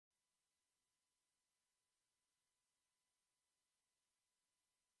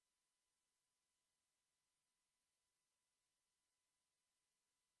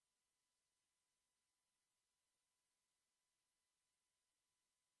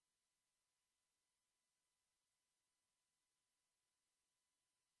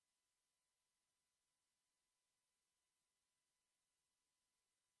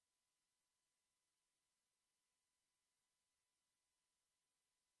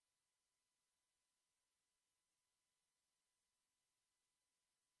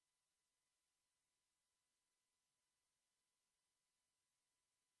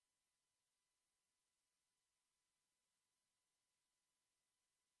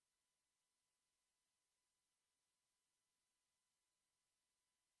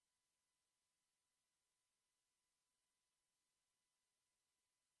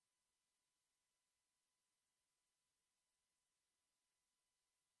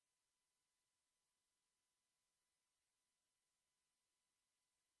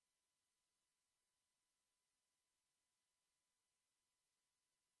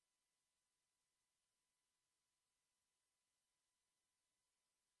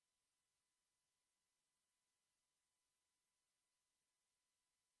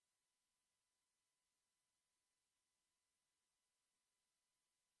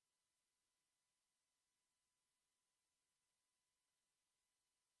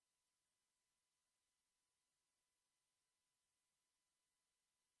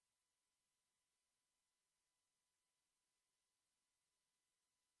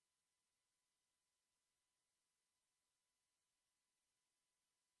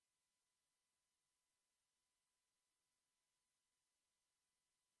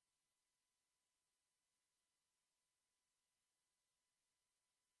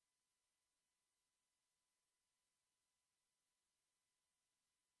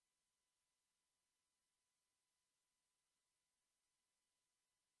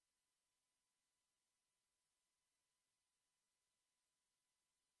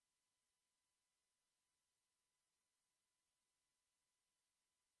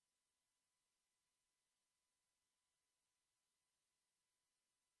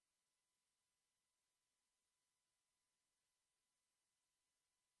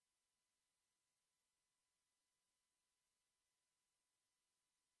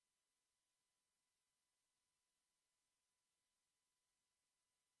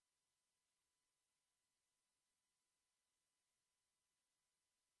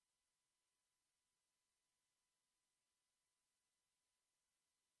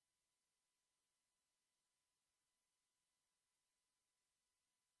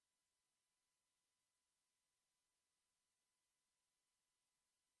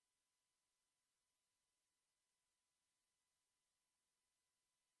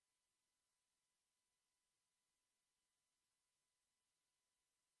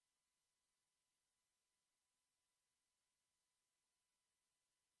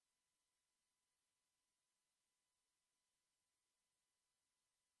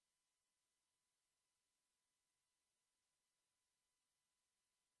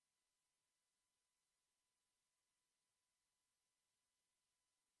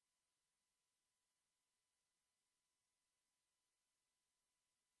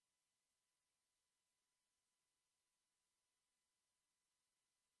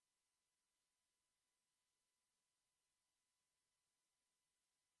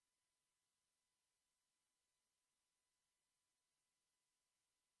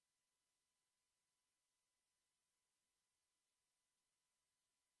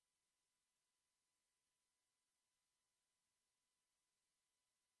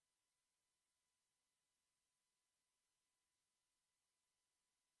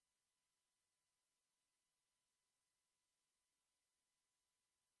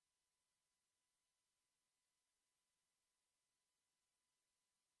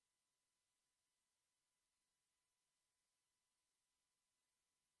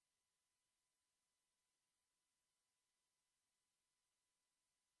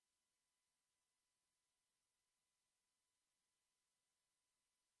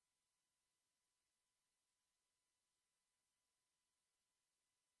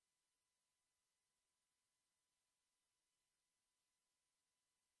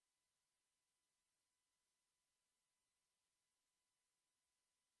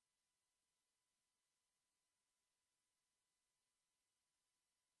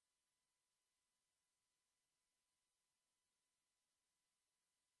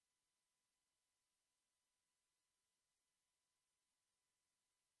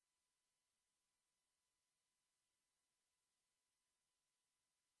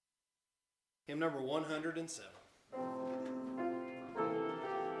Hymn number 107.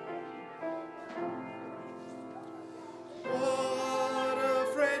 What a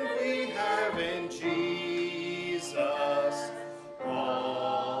friend we have in Jesus,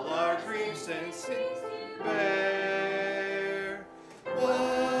 all our griefs and sins to bear.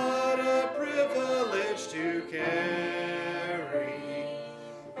 What a privilege to carry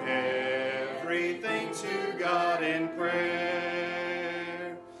everything to God in prayer.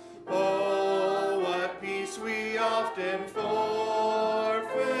 Oh, what peace we often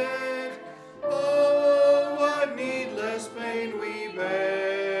forfeit. Oh, what needless pain we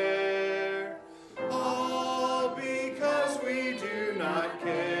bear. All because we do not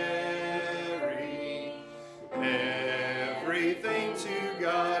carry everything to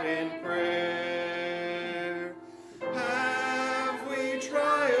God in prayer. Have we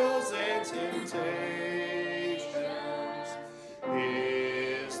trials and temptations?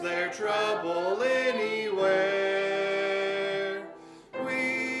 Is there trouble anywhere?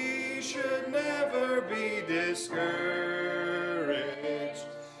 We should never be discouraged.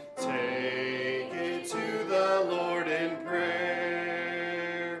 Take it to the Lord in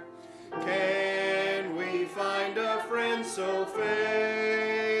prayer. Can we find a friend so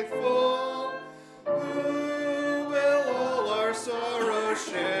faithful, who will all our sorrows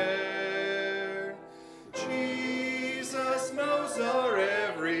share? Jesus knows our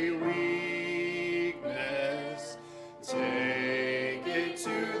every weakness. Take it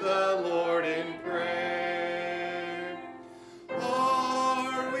to the Lord in prayer.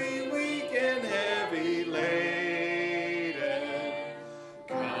 Are we weak and heavy laden,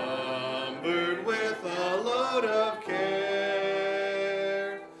 cumbered with a load of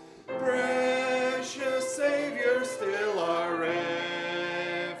care? Precious Savior, still our refuge.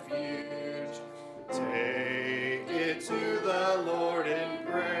 Take it to the Lord in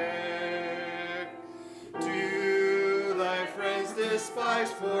prayer. Do thy friends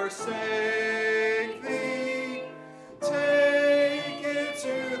despise, forsake thee? Take it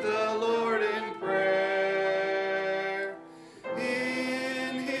to the Lord in prayer.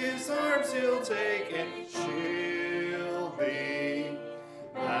 In his arms he'll take and shield thee.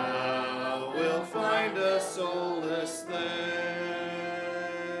 Thou wilt find a solace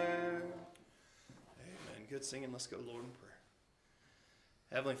there. Amen. Good singing. Let's go to Lord in prayer.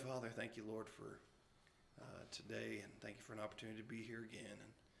 Heavenly Father, thank you, Lord, for today, and thank you for an opportunity to be here again.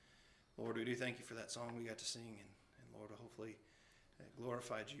 And Lord, we do thank you for that song we got to sing, and Lord, hopefully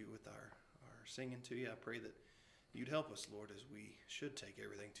glorified you with our singing to you. I pray that you'd help us, Lord, as we should take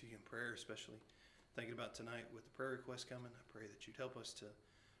everything to you in prayer, especially thinking about tonight with the prayer requests coming. I pray that you'd help us to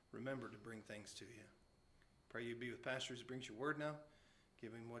remember to bring things to you. Pray you'd be with pastors who brings your word now.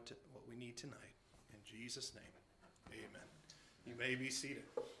 Give him what we need tonight. In Jesus' name, amen. You may be seated.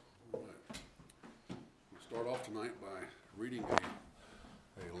 All right. We'll start off tonight by reading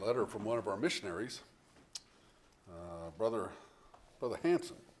a letter from one of our missionaries, Brother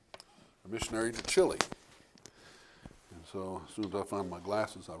Hanson, a missionary to Chile. And so as soon as I find my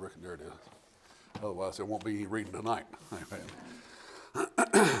glasses, I reckon there it is. Otherwise, there won't be any reading tonight.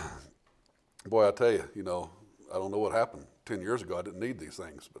 Boy, I tell you, I don't know what happened 10 years ago. I didn't need these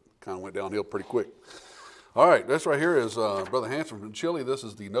things, but kind of went downhill pretty quick. All right, this right here is Brother Hanson from Chile. This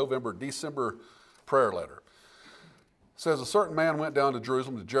is the November-December prayer letter. It says, a certain man went down to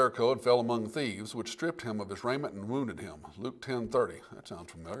Jerusalem to Jericho and fell among thieves, which stripped him of his raiment and wounded him. Luke 10:30. That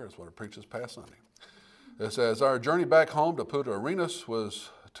sounds familiar. That's what I preached this past Sunday. It says, our journey back home to Punta Arenas was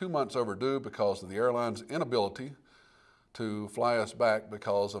 2 months overdue because of the airline's inability to fly us back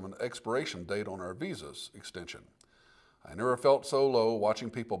because of an expiration date on our visa's extension. I never felt so low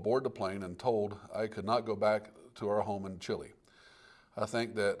watching people board the plane and told I could not go back to our home in Chile. I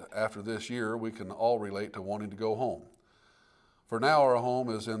think that after this year, we can all relate to wanting to go home. For now, our home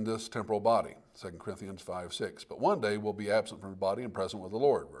is in this temporal body, 2 Corinthians 5:6. But one day we'll be absent from the body and present with the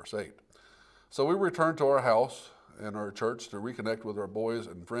Lord, verse 8. So we returned to our house and our church to reconnect with our boys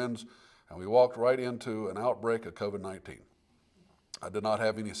and friends, and we walked right into an outbreak of COVID-19. I did not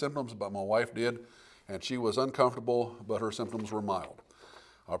have any symptoms, but my wife did, and she was uncomfortable, but her symptoms were mild.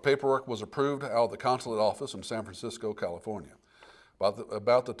 Our paperwork was approved out of the consulate office in San Francisco, California.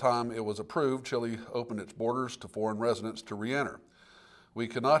 About the time it was approved, Chile opened its borders to foreign residents to re-enter. We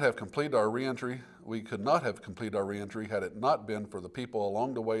could not have completed our re-entry had it not been for the people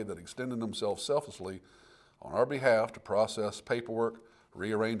along the way that extended themselves selflessly on our behalf to process paperwork,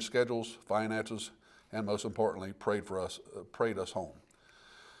 rearrange schedules, finances, and most importantly, prayed us home.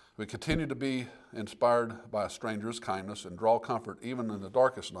 We continue to be inspired by strangers' kindness and draw comfort even in the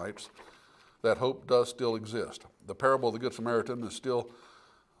darkest nights that hope does still exist. The parable of the Good Samaritan is still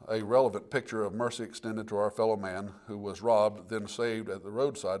a relevant picture of mercy extended to our fellow man who was robbed, then saved at the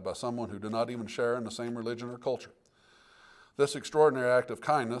roadside by someone who did not even share in the same religion or culture. This extraordinary act of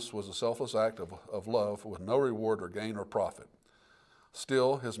kindness was a selfless act of love with no reward or gain or profit.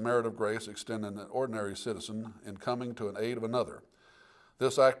 Still, his merit of grace extended an ordinary citizen in coming to an aid of another.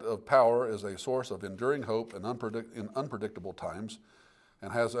 This act of power is a source of enduring hope in unpredictable times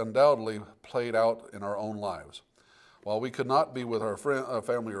and has undoubtedly played out in our own lives. While we could not be with our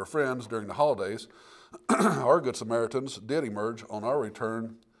family or friends during the holidays, our Good Samaritans did emerge on our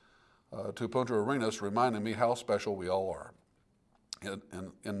return to Punta Arenas, reminding me how special we all are.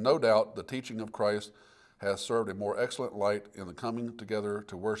 And no doubt, the teaching of Christ has served a more excellent light in the coming together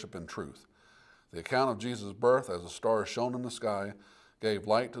to worship in truth. The account of Jesus' birth as a star shone in the sky gave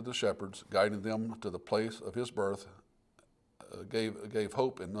light to the shepherds, guiding them to the place of his birth, gave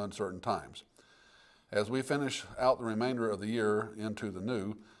hope in uncertain times. As we finish out the remainder of the year into the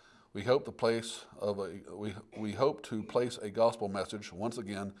new, we hope to place a gospel message once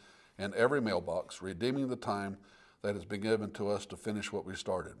again in every mailbox, redeeming the time that has been given to us to finish what we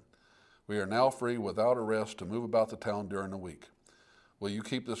started. We are now free without arrest to move about the town during the week. Will you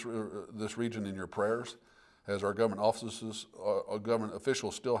keep this region in your prayers, as our government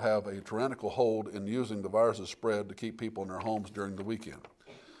officials still have a tyrannical hold in using the virus's spread to keep people in their homes during the weekend?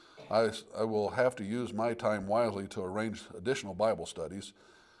 I will have to use my time wisely to arrange additional Bible studies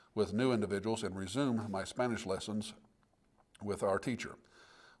with new individuals and resume my Spanish lessons with our teacher.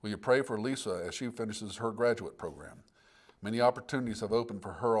 Will you pray for Lisa as she finishes her graduate program? Many opportunities have opened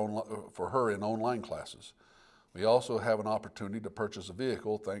for her in online classes. We also have an opportunity to purchase a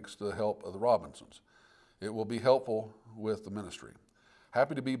vehicle thanks to the help of the Robinsons. It will be helpful with the ministry.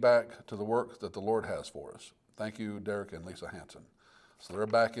 Happy to be back to the work that the Lord has for us. Thank you, Derek and Lisa Hanson. So they're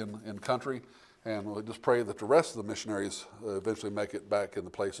back in country, and we'll just pray that the rest of the missionaries eventually make it back in the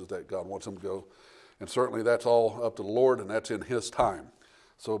places that God wants them to go. And certainly that's all up to the Lord, and that's in his time.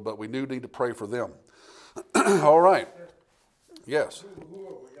 So, but we do need to pray for them. All right. Yes. Who have we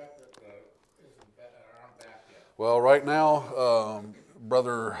got that aren't back yet? Well, right now,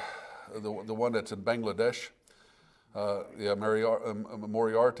 brother, the one that's in Bangladesh,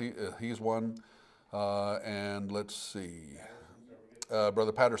 Moriarty, he's one. And let's see,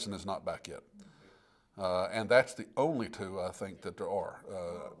 Brother Patterson is not back yet. And that's the only two, I think, that there are.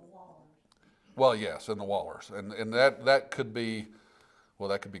 Well, yes, and the Wallers. And that could be, well,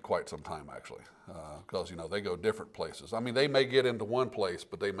 that could be quite some time, actually, because, they go different places. I mean, they may get into one place,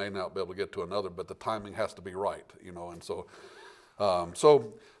 but they may not be able to get to another, but the timing has to be right, and so,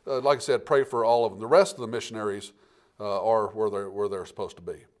 like I said, pray for all of them. The rest of the missionaries are where they're supposed to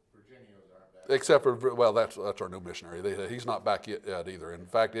be. Except for, well, that's our new missionary. He's not back yet either. In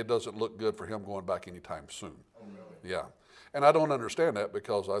fact, it doesn't look good for him going back anytime soon. Oh, really? Yeah. And I don't understand that,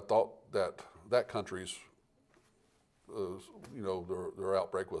 because I thought that country's, their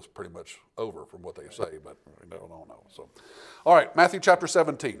outbreak was pretty much over from what they say, but I don't know. So, all right, Matthew chapter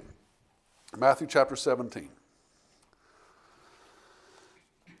 17. Matthew chapter 17.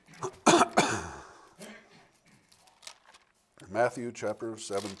 Matthew chapter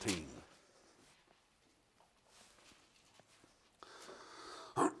 17.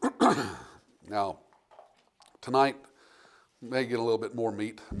 Now, tonight may get a little bit more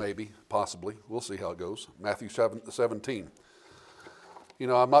meat, maybe, possibly. We'll see how it goes. Matthew 17.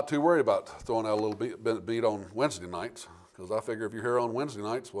 I'm not too worried about throwing out a little bit of meat on Wednesday nights, because I figure if you're here on Wednesday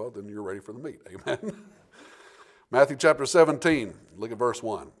nights, well, then you're ready for the meat. Amen. Matthew chapter 17, look at verse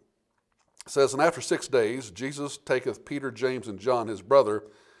 1. It says, "And after 6 days, Jesus taketh Peter, James, and John, his brother,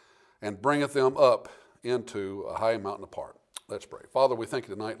 and bringeth them up into a high mountain apart." Let's pray. Father, we thank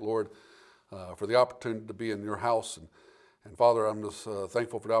you tonight, Lord, for the opportunity to be in your house. And Father, I'm just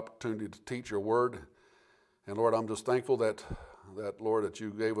thankful for the opportunity to teach your word. And Lord, I'm just thankful that Lord, that you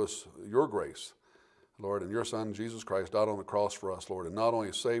gave us your grace, Lord, and your Son, Jesus Christ, died on the cross for us, Lord, and not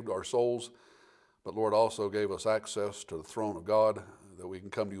only saved our souls, but Lord, also gave us access to the throne of God, that we can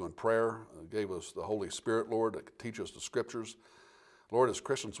come to you in prayer, gave us the Holy Spirit, Lord, that can teach us the scriptures. Lord, as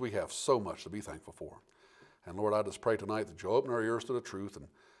Christians, we have so much to be thankful for. And Lord, I just pray tonight that you open our ears to the truth and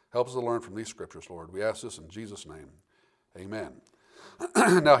help us to learn from these scriptures, Lord. We ask this in Jesus' name. Amen.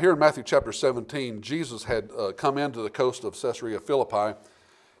 Now here in Matthew chapter 17, Jesus had come into the coast of Caesarea Philippi,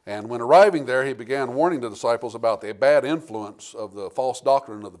 and when arriving there, he began warning the disciples about the bad influence of the false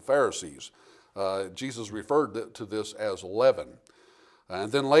doctrine of the Pharisees. Jesus referred to this as leaven.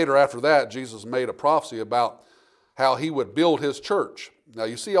 And then later after that, Jesus made a prophecy about how he would build his church. Now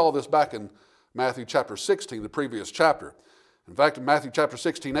you see all this back in Matthew chapter 16, the previous chapter. In fact, in Matthew chapter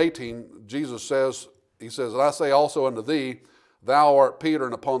 16, 18, Jesus says, he says, "And I say also unto thee, Thou art Peter,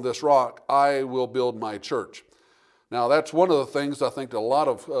 and upon this rock I will build my church. Now, that's one of the things I think that a lot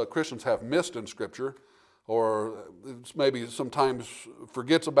of Christians have missed in Scripture, or maybe sometimes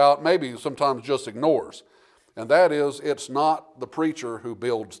forgets about, maybe sometimes just ignores. And that is, it's not the preacher who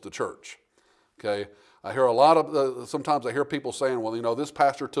builds the church. Okay? I hear a lot of, sometimes I hear people saying, well, you know, this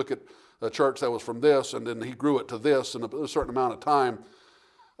pastor took it, a church that was from this, and then he grew it to this in a certain amount of time.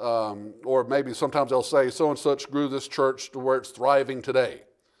 Or maybe sometimes they'll say, so and such grew this church to where it's thriving today.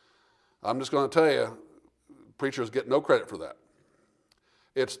 I'm just going to tell you, preachers get no credit for that.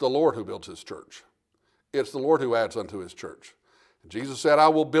 It's the Lord who builds his church. It's the Lord who adds unto his church. Jesus said, I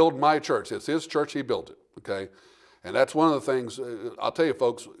will build my church. It's his church, he built it. Okay? And that's one of the things, I'll tell you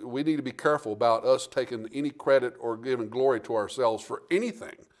folks, we need to be careful about us taking any credit or giving glory to ourselves for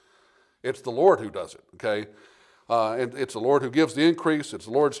anything. It's the Lord who does it. Okay? And it's the Lord who gives the increase. It's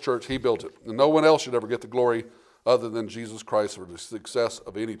the Lord's church. He built it. And no one else should ever get the glory other than Jesus Christ for the success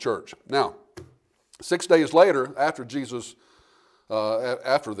of any church. Now, 6 days later, after this,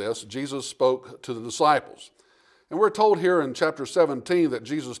 Jesus spoke to the disciples. And we're told here in chapter 17 that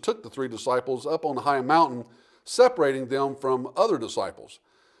Jesus took the 3 disciples up on the high mountain, separating them from other disciples.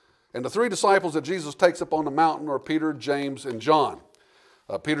 And the 3 disciples that Jesus takes up on the mountain are Peter, James, and John.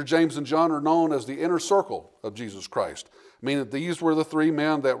 Peter, James, and John are known as the inner circle of Jesus Christ, meaning that these were the 3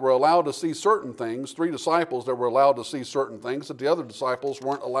 men that were allowed to see certain things, 3 disciples that were allowed to see certain things that the other disciples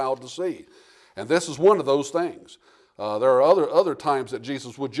weren't allowed to see. And this is one of those things. There are other times that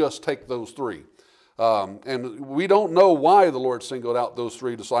Jesus would just take those 3. And we don't know why the Lord singled out those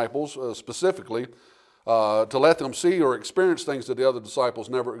 3 disciples specifically to let them see or experience things that the other disciples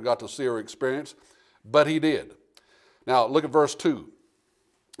never got to see or experience, but he did. Now, look at verse 2.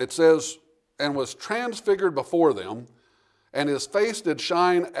 It says, and was transfigured before them, and his face did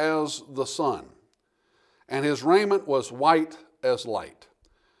shine as the sun, and his raiment was white as light.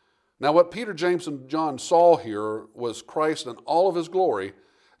 Now, what Peter, James, and John saw here was Christ in all of his glory,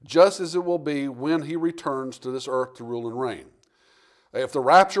 just as it will be when he returns to this earth to rule and reign. If the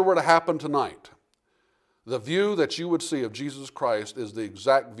rapture were to happen tonight, the view that you would see of Jesus Christ is the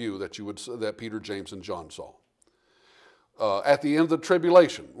exact view that Peter, James, and John saw. At the end of the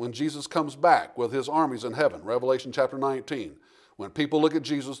tribulation, when Jesus comes back with his armies in heaven, Revelation chapter 19, when people look at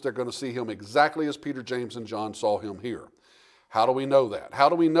Jesus, they're going to see him exactly as Peter, James, and John saw him here. How do we know that? How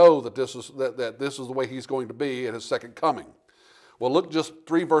do we know that this is the way he's going to be at his second coming? Well, look just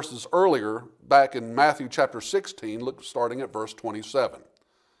 3 verses earlier, back in Matthew chapter 16, look starting at verse 27.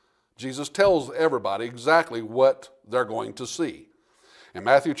 Jesus tells everybody exactly what they're going to see. In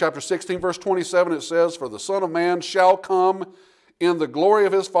Matthew chapter 16, verse 27, it says, for the Son of Man shall come in the glory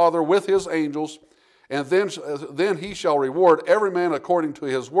of his Father with his angels, and then he shall reward every man according to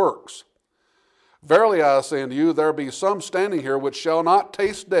his works. Verily I say unto you, there be some standing here which shall not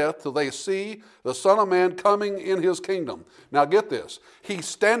taste death till they see the Son of Man coming in his kingdom. Now get this. He's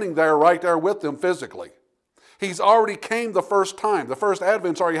standing there right there with them physically. He's already came the first time. The first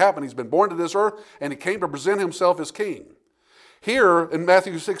advent's already happened. He's been born to this earth, and he came to present himself as king. Here in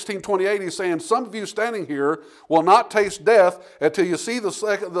Matthew 16:28, he's saying, some of you standing here will not taste death until you see the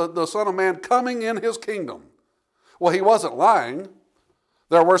Son of Man coming in his kingdom. Well, he wasn't lying.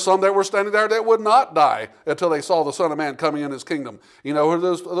 There were some that were standing there that would not die until they saw the Son of Man coming in his kingdom. You know who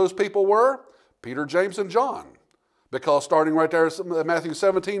those people were? Peter, James, and John. Because starting right there in Matthew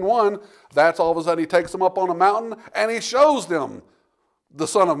 17:1, that's all of a sudden he takes them up on a mountain and he shows them the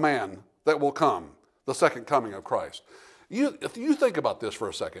Son of Man that will come, the second coming of Christ. If you think about this for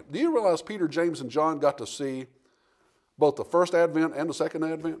a second, do you realize Peter, James, and John got to see both the first advent and the second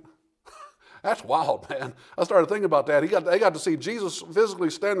advent? That's wild, man. I started thinking about that. They got to see Jesus physically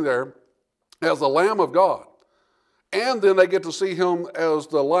standing there as the Lamb of God. And then they get to see him as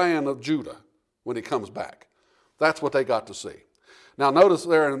the Lion of Judah when he comes back. That's what they got to see. Now notice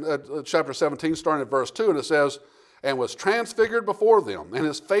there in chapter 17, starting at verse 2, and it says, and was transfigured before them, and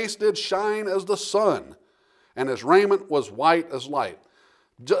his face did shine as the sun, and his raiment was white as light.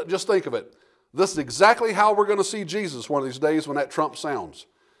 Just think of it. This is exactly how we're going to see Jesus one of these days when that trump sounds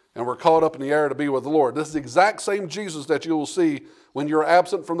and we're caught up in the air to be with the Lord. This is the exact same Jesus that you will see when you're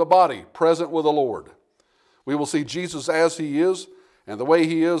absent from the body, present with the Lord. We will see Jesus as he is, and the way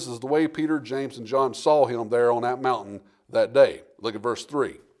he is the way Peter, James, and John saw him there on that mountain that day. Look at verse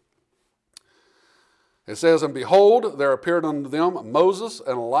 3. It says, and behold, there appeared unto them Moses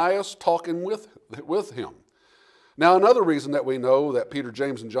and Elias talking with him. Now, another reason that we know that Peter,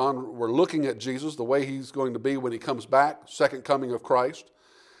 James, and John were looking at Jesus the way he's going to be when he comes back, second coming of Christ,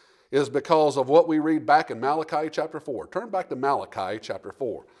 is because of what we read back in Malachi chapter 4. Turn back to Malachi chapter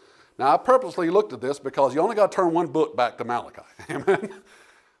 4. Now, I purposely looked at this because you only got to turn one book back to Malachi. Amen?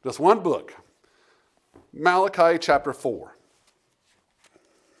 Just one book. Malachi chapter 4.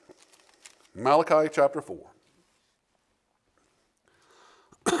 Malachi chapter 4.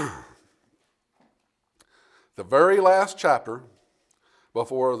 The very last chapter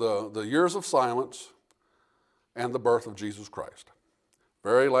before the years of silence and the birth of Jesus Christ.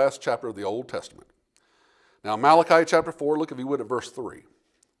 Very last chapter of the Old Testament. Now, Malachi chapter 4, look if you would at verse 3.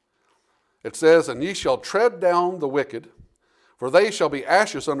 It says, "And ye shall tread down the wicked, for they shall be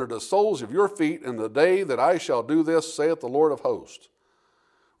ashes under the soles of your feet in the day that I shall do this, saith the Lord of hosts.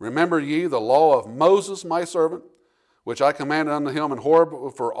 Remember ye the law of Moses my servant, which I commanded unto him in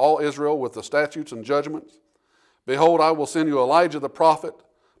Horeb for all Israel with the statutes and judgments. Behold, I will send you Elijah the prophet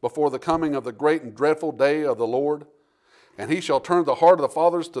before the coming of the great and dreadful day of the Lord. And he shall turn the heart of the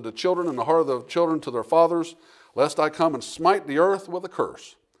fathers to the children, and the heart of the children to their fathers, lest I come and smite the earth with a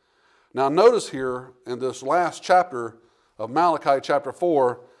curse." Now notice here in this last chapter of Malachi chapter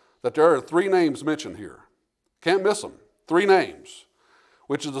 4 that there are 3 names mentioned here. Can't miss them. 3 names,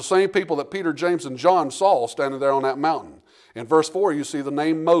 which is the same people that Peter, James, and John saw standing there on that mountain. In verse 4, you see the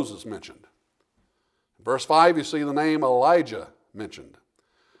name Moses mentioned. In verse 5, you see the name Elijah mentioned.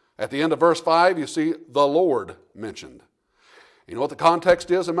 At the end of verse 5, you see the Lord mentioned. You know what the context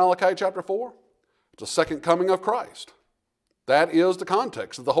is in Malachi chapter 4? It's the second coming of Christ. That is the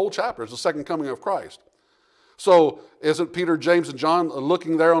context of the whole chapter. It's the second coming of Christ. So isn't Peter, James, and John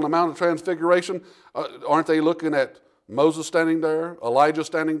looking there on the Mount of Transfiguration? Aren't they looking at Moses standing there, Elijah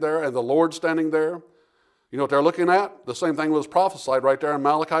standing there, and the Lord standing there? You know what they're looking at? The same thing was prophesied right there in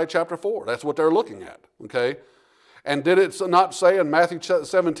Malachi chapter 4. That's what they're looking at, okay? And did it not say in Matthew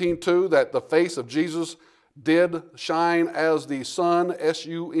 17:2 that the face of Jesus did shine as the sun,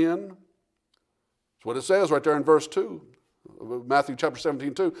 S-U-N? That's what it says right there in verse 2. Matthew chapter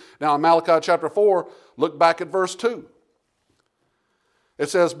 17:2. Now in Malachi chapter 4, look back at verse 2. It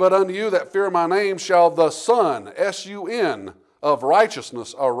says, "But unto you that fear my name shall the Son, S-U-N, of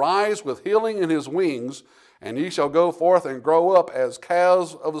righteousness arise with healing in his wings, and ye shall go forth and grow up as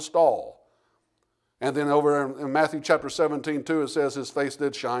calves of the stall." And then over in Matthew chapter 17:2, it says, "His face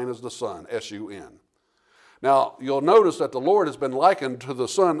did shine as the sun," S-U-N. Now, you'll notice that the Lord has been likened to the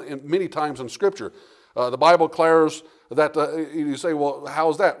sun many times in Scripture. The Bible declares that, you say, well,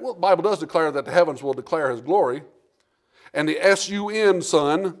 how's that? Well, the Bible does declare that the heavens will declare his glory. And the S-U-N,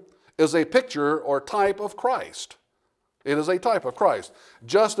 sun, is a picture or type of Christ. It is a type of Christ.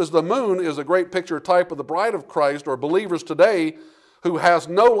 Just as the moon is a great picture type of the bride of Christ, or believers today who has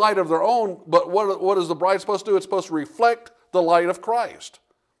no light of their own, but what is the bride supposed to do? It's supposed to reflect the light of Christ.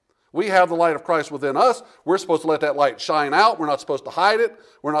 We have the light of Christ within us. We're supposed to let that light shine out. We're not supposed to hide it.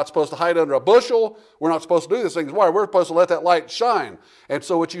 We're not supposed to hide under a bushel. We're not supposed to do these things. Why? We're supposed to let that light shine. And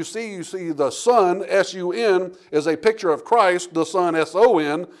so what you see the sun, S-U-N, is a picture of Christ, the sun,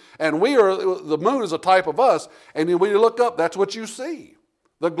 S-O-N, and the moon is a type of us. And when you look up, that's what you see,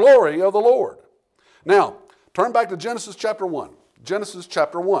 the glory of the Lord. Now, turn back to Genesis chapter 1. Genesis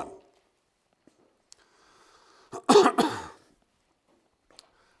chapter 1.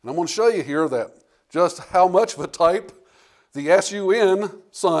 And I'm going to show you here that just how much of a type the S-U-N,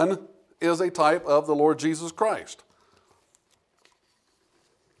 sun, is a type of the Lord Jesus Christ.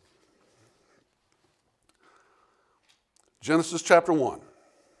 Genesis chapter 1.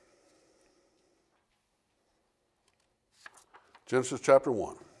 Genesis chapter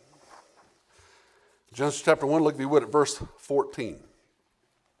 1. Genesis chapter 1, look if you would at verse 14.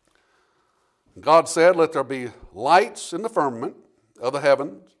 God said, "Let there be lights in the firmament of the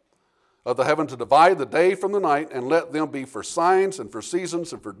heaven to divide the day from the night, and let them be for signs and for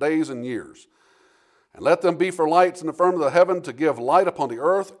seasons and for days and years. And let them be for lights in the firmament of the heaven to give light upon the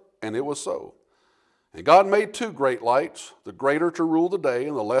earth." And it was so. And God made 2 great lights, the greater to rule the day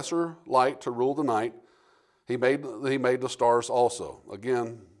and the lesser light to rule the night. He made the stars also.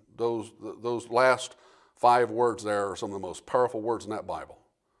 Again, those last 5 words there are some of the most powerful words in that Bible.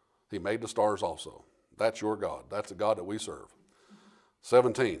 He made the stars also. That's your God. That's the God that we serve.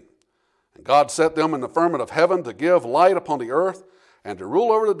 17. And God set them in the firmament of heaven to give light upon the earth, and to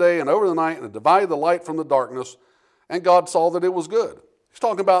rule over the day and over the night, and to divide the light from the darkness. And God saw that it was good. He's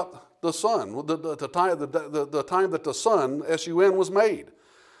talking about the sun, the time that the sun, S-U-N, was made.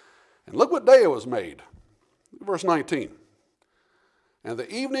 And look what day it was made. Verse 19. And the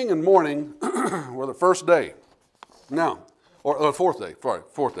evening and morning were the first day. Now, or fourth day, sorry,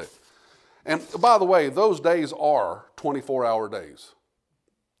 fourth day. And by the way, those days are 24-hour days.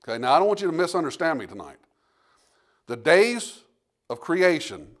 Okay, now I don't want you to misunderstand me tonight. The days of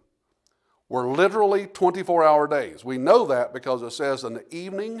creation were literally 24-hour days. We know that because it says in the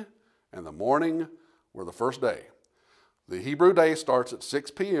evening and the morning were the first day. The Hebrew day starts at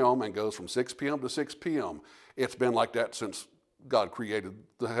 6 p.m. and goes from 6 p.m. to 6 p.m. It's been like that since God created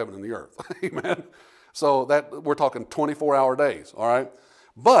the heaven and the earth. Amen. So that we're talking 24-hour days, all right?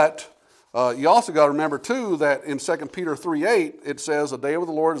 But you also got to remember, too, that in 2 Peter 3:8, it says, a day with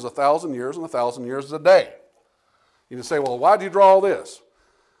the Lord is 1,000 years, and 1,000 years is a day. You can say, well, why do you draw all this?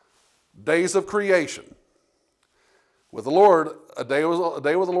 Days of creation. With the Lord, a day with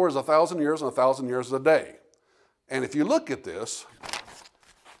the Lord is 1,000 years, and 1,000 years is a day. And if you look at this,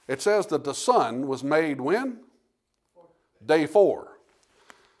 it says that the sun was made when? Day 4.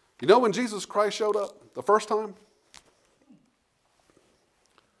 You know when Jesus Christ showed up the first time?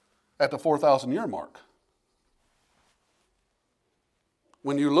 At the 4,000-year mark.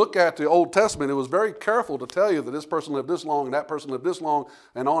 When you look at the Old Testament, it was very careful to tell you that this person lived this long and that person lived this long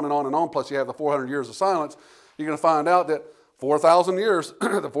and on and on and on. Plus you have the 400 years of silence. You're going to find out that 4,000 years,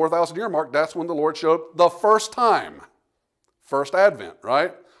 the 4,000-year mark, that's when the Lord showed up the first time. First Advent,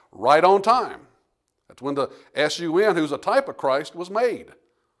 right? Right on time. That's when the S-U-N, who's a type of Christ, was made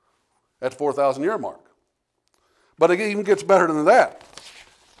at the 4,000-year mark. But it even gets better than that.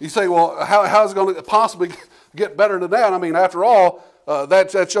 You say, well, how is it going to possibly get better than that? I mean, after all,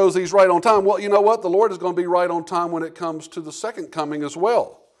 that shows he's right on time. Well, you know what? The Lord is going to be right on time when it comes to the second coming as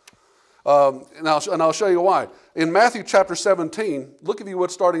well. And I'll show you why. In Matthew chapter 17, look if you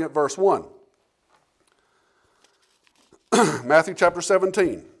would, starting at verse 1. Matthew chapter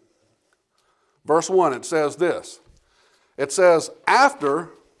 17, verse 1, it says this. It says, after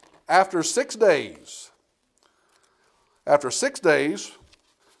 6 days,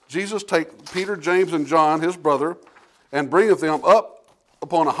 Jesus take Peter, James, and John, his brother, and bringeth them up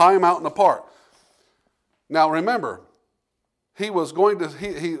upon a high mountain apart. Now remember, he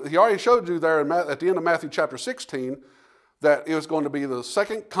already showed you there at the end of Matthew chapter 16 that it was going to be the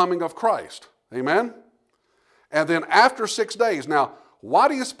second coming of Christ. Amen? And then after 6 days. Now, why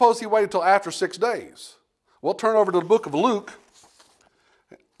do you suppose he waited until after 6 days? We'll turn over to the book of Luke.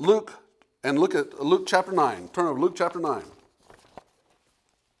 And look at Luke chapter 9. Turn over to Luke chapter 9.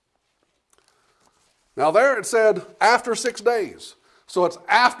 Now there it said after 6 days. So it's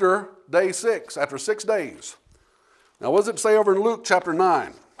after day 6, after 6 days. Now what does it say over in Luke chapter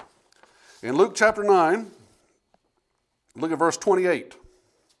 9? In Luke chapter 9, look at verse 28.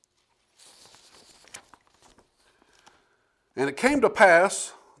 And it came to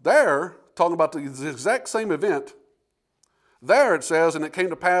pass there, talking about the exact same event, there it says, and it came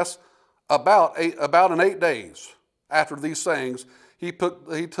to pass about 8 days after these sayings, he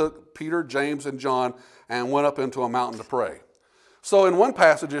took Peter, James, and John and went up into a mountain to pray. So in one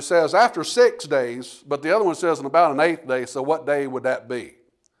passage it says after 6 days, but the other one says in about an 8th day, so what day would that be?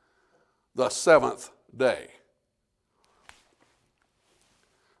 The 7th day.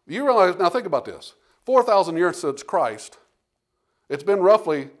 You realize, now think about this, 4,000 years since Christ, it's been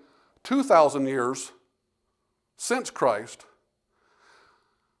roughly 2,000 years since Christ,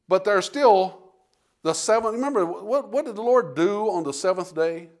 but there's still the 7th. Remember, what did the Lord do on the 7th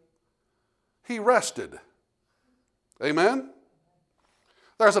day? He rested. Amen?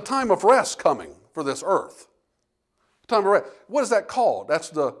 There's a time of rest coming for this earth. Time of rest. What is that called? That's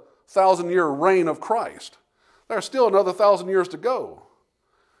the 1,000-year reign of Christ. There's still another 1,000 years to go.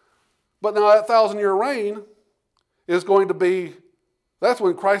 But now that 1,000-year reign is going to be, that's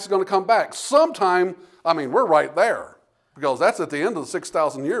when Christ is going to come back. Sometime, I mean, we're right there. Because that's at the end of the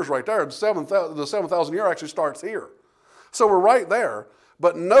 6,000 years right there. The 7,000 year actually starts here. So we're right there.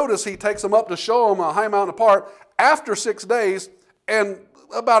 But notice he takes them up to show them a high mountain apart after 6 days and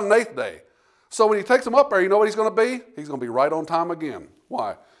about an 8th day. So when he takes them up there, you know what he's going to be? He's going to be right on time again.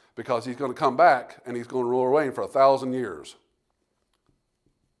 Why? Because he's going to come back and he's going to rule and reign for 1,000 years.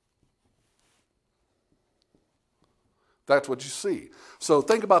 That's what you see. So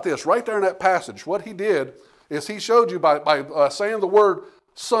think about this. Right there in that passage, what he did is he showed you by saying the word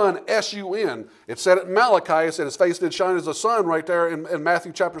sun, S-U-N. It said it in Malachi. It said his face did shine as the sun right there in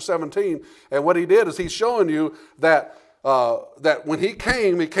Matthew chapter 17. And what he did is he's showing you that when he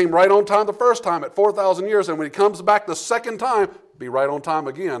came right on time the first time at 4,000 years. And when he comes back the second time, be right on time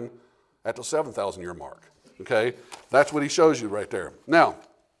again at the 7,000 year mark. Okay? That's what he shows you right there. Now,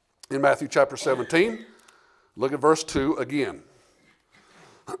 in Matthew chapter 17, look at verse 2 again.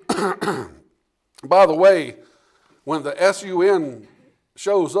 By the way, when the S-U-N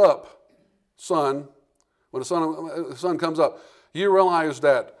shows up, sun, when the sun comes up, you realize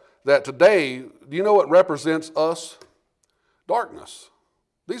that today, do you know what represents us? Darkness.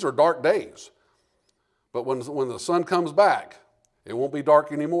 These are dark days. But when the sun comes back, it won't be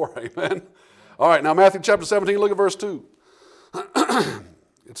dark anymore. Amen? All right, now Matthew chapter 17, look at verse 2.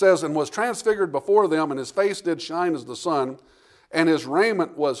 It says, and was transfigured before them, and his face did shine as the sun, and his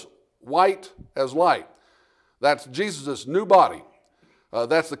raiment was white as light. That's Jesus' new body.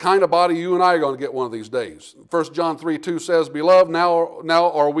 That's the kind of body you and I are going to get one of these days. 1 John 3:2 says, Beloved, now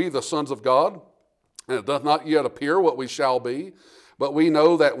are we the sons of God, and it doth not yet appear what we shall be. But we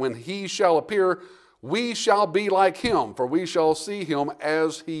know that when he shall appear, we shall be like him, for we shall see him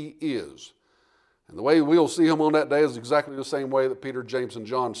as he is. And the way we'll see him on that day is exactly the same way that Peter, James, and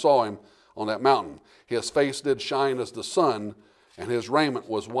John saw him on that mountain. His face did shine as the sun, and his raiment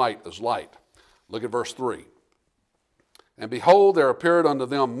was white as light. Look at verse 3. And behold, there appeared unto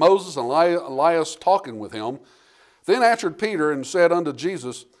them Moses and Elias talking with him. Then answered Peter and said unto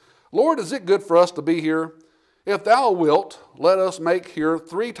Jesus, Lord, is it good for us to be here? If thou wilt, let us make here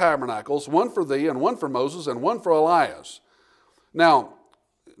 3 tabernacles, one for thee, and one for Moses, and one for Elias. Now,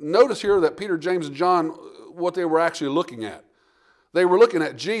 notice here that Peter, James, and John, what they were actually looking at. They were looking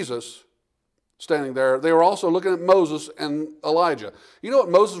at Jesus standing there. They were also looking at Moses and Elijah. You know what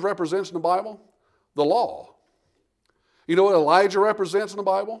Moses represents in the Bible? The law. You know what Elijah represents in the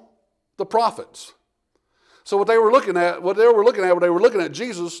Bible? The prophets. So what they were looking at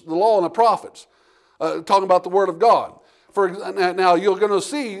Jesus, the law and the prophets, talking about the Word of God. Now you're going to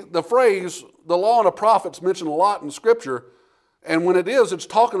see the phrase, the law and the prophets, mentioned a lot in Scripture, and when it is, it's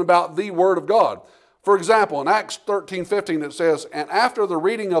talking about the Word of God. For example, in Acts 13:15 it says, And after the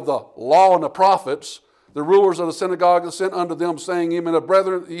reading of the law and the prophets, the rulers of the synagogue sent unto them, saying, Ye men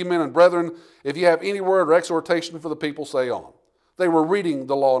and brethren, if ye have any word or exhortation for the people, say on. They were reading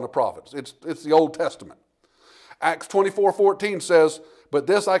the law and the prophets. It's the Old Testament. Acts 24:14 says, But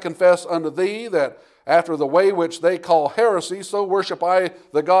this I confess unto thee, that after the way which they call heresy, so worship I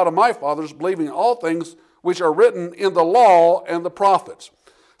the God of my fathers, believing all things which are written in the law and the prophets.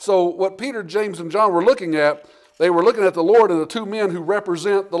 So what Peter, James, and John were looking at, they were looking at the Lord and the 2 men who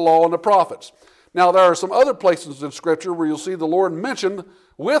represent the law and the prophets. Now there are some other places in Scripture where you'll see the Lord mentioned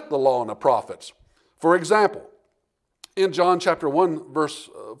with the law and the prophets. For example, in John chapter 1, verse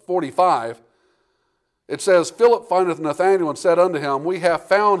 45, it says, Philip findeth Nathanael and said unto him, We have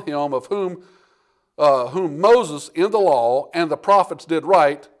found him of whom Moses in the law and the prophets did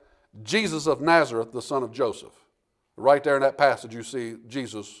write, Jesus of Nazareth, the son of Joseph. Right there in that passage you see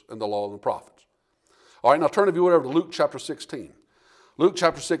Jesus and the law and the prophets. All right, now turn, if you would, over to Luke chapter 16. Luke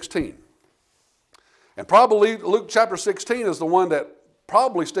chapter 16. And probably Luke chapter 16 is the one that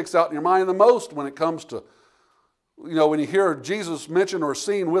probably sticks out in your mind the most when it comes to, when you hear Jesus mentioned or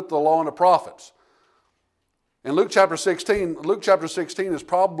seen with the law and the prophets. In Luke chapter 16 is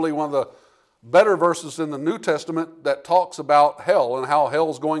probably one of the better verses in the New Testament that talks about hell and how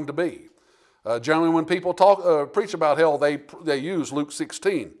hell's going to be. Generally when people preach about hell, they use Luke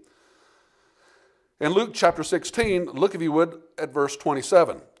 16. In Luke chapter 16, look if you would at verse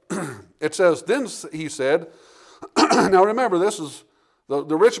 27. It says, Then he said, now remember, this is,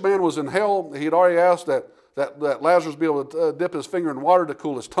 the rich man was in hell. He had already asked that Lazarus be able to dip his finger in water to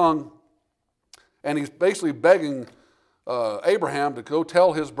cool his tongue. And he's basically begging Abraham to go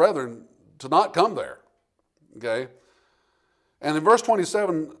tell his brethren to not come there. Okay? And in verse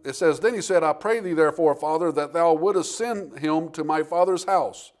 27, it says, Then he said, I pray thee therefore, Father, that thou wouldest send him to my father's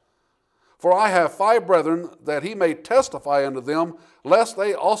house. For I have 5 brethren, that he may testify unto them, lest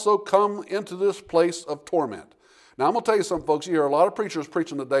they also come into this place of torment. Now, I'm going to tell you something, folks. You hear a lot of preachers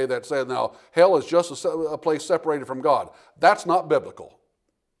preaching today that say, now, hell is just a place separated from God. That's not biblical.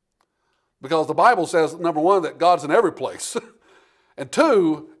 Because the Bible says, number 1, that God's in every place. And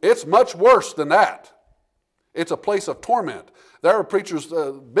 2, it's much worse than that. It's a place of torment. There are preachers,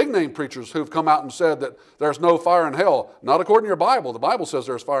 big-name preachers, who've come out and said that there's no fire in hell. Not according to your Bible. The Bible says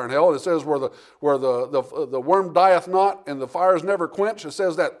there's fire in hell. And it says where the worm dieth not and the fire is never quenched. It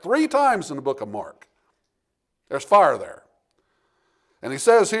says that 3 times in the book of Mark. There's fire there. And he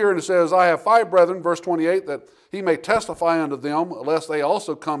says here, and it says, I have 5 brethren, verse 28, that he may testify unto them, lest they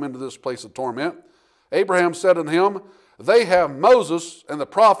also come into this place of torment. Abraham said unto him, They have Moses and the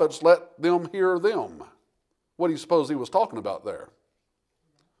prophets, let them hear them. What do you suppose he was talking about there?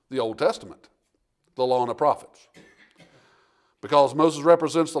 The Old Testament, the law and the prophets. Because Moses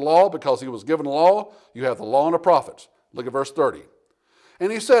represents the law, because he was given the law, you have the law and the prophets. Look at verse 30.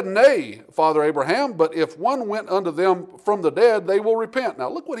 And he said, Nay, Father Abraham, but if one went unto them from the dead, they will repent. Now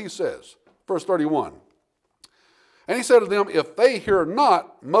look what he says, verse 31. And he said to them, If they hear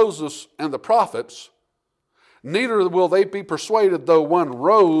not Moses and the prophets, neither will they be persuaded, though one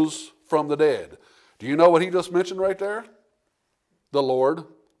rose from the dead. Do you know what he just mentioned right there? The Lord,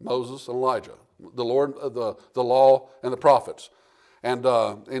 Moses, and Elijah. The Lord, the law, and the prophets. And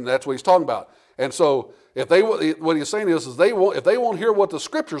that's what he's talking about. And so what he's saying is if they won't hear what the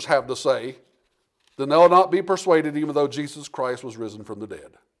Scriptures have to say, then they'll not be persuaded even though Jesus Christ was risen from the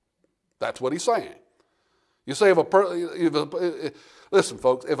dead. That's what he's saying. You say listen,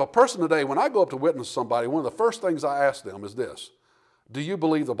 folks, if a person today, when I go up to witness somebody, one of the first things I ask them is this: do you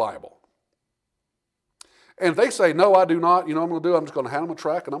believe the Bible? And if they say, no, I do not, you know what I'm going to do? I'm just going to hand them a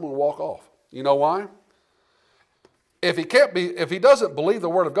tract and I'm going to walk off. You know why? If he doesn't believe the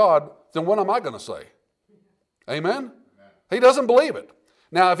Word of God, then what am I going to say? Amen? Amen? He doesn't believe it.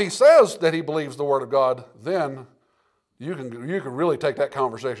 Now, if he says that he believes the Word of God, then you can really take that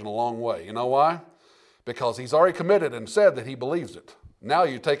conversation a long way. You know why? Because he's already committed and said that he believes it. Now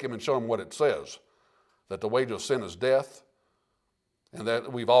you take him and show him what it says, that the wages of sin is death, and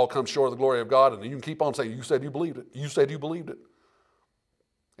that we've all come short of the glory of God, and you can keep on saying, you said you believed it. You said you believed it.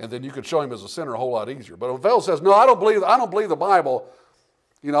 And then you could show him as a sinner a whole lot easier. But if a fellow says, no, I don't believe the Bible,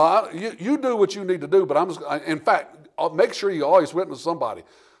 you know, you do what you need to do, but in fact, make sure you always witness somebody.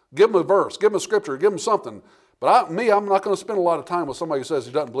 Give them a verse, give them a scripture, give them something. But I'm not going to spend a lot of time with somebody who says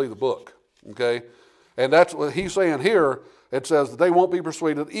he doesn't believe the book. Okay? And that's what he's saying here. It says that they won't be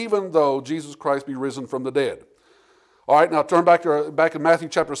persuaded even though Jesus Christ be risen from the dead. All right, now turn back in Matthew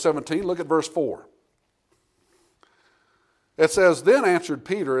chapter 17. Look at verse 4. It says, then answered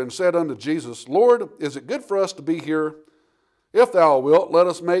Peter and said unto Jesus, Lord, is it good for us to be here? If thou wilt, let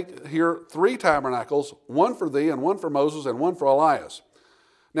us make here 3 tabernacles, one for thee, and one for Moses, and one for Elias.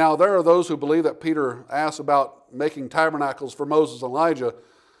 Now there are those who believe that Peter asked about making tabernacles for Moses and Elijah,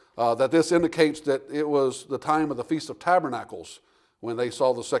 that this indicates that it was the time of the Feast of Tabernacles when they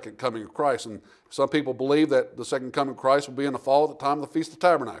saw the second coming of Christ. And some people believe that the second coming of Christ will be in the fall at the time of the Feast of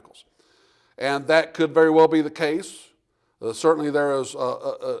Tabernacles. And that could very well be the case. Certainly there is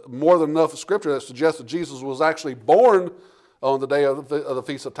more than enough scripture that suggests that Jesus was actually born on the day of the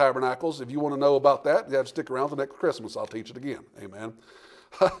Feast of Tabernacles. If you want to know about that, you have to stick around for next Christmas. I'll teach it again. Amen.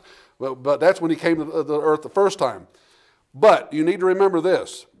 But that's when he came to the earth the first time. But you need to remember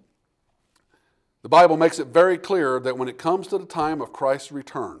this. The Bible makes it very clear that when it comes to the time of Christ's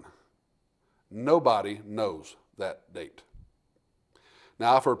return, nobody knows that date.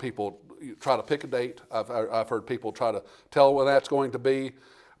 Now, I've heard people try to pick a date. I've heard people try to tell when that's going to be,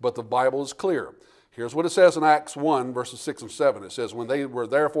 but the Bible is clear. Here's what it says in Acts 1, verses 6 and 7. It says, when they were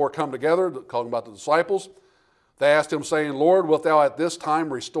therefore come together, talking about the disciples, they asked him, saying, Lord, wilt thou at this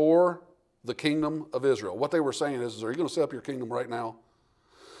time restore the kingdom of Israel? What they were saying is, are you going to set up your kingdom right now?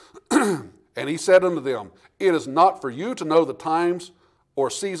 And he said unto them, it is not for you to know the times or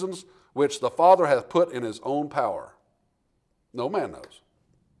seasons which the Father hath put in his own power. No man knows.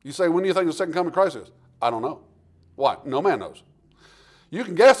 You say, when do you think the second coming of Christ is? I don't know. Why? No man knows. You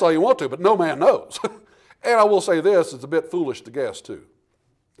can guess all you want to, but no man knows. And I will say this, it's a bit foolish to guess too.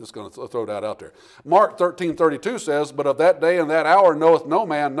 Just going to throw that out there. Mark 13:32 says, but of that day and that hour knoweth no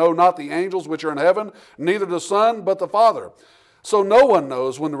man, no, not the angels which are in heaven, neither the Son, but the Father. So no one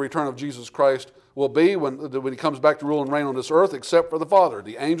knows when the return of Jesus Christ will be, when he comes back to rule and reign on this earth, except for the Father.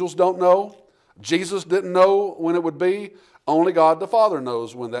 The angels don't know. Jesus didn't know when it would be. Only God the Father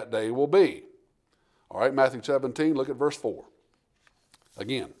knows when that day will be. All right, Matthew 17, look at verse 4.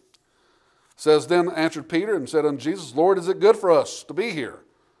 Again. It says, then answered Peter and said unto Jesus, Lord, is it good for us to be here?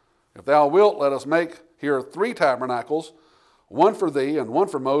 If thou wilt, let us make here 3 tabernacles, one for thee, and one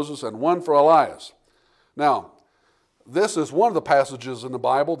for Moses, and one for Elias. Now, this is one of the passages in the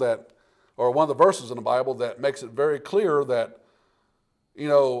Bible or one of the verses in the Bible that makes it very clear that, you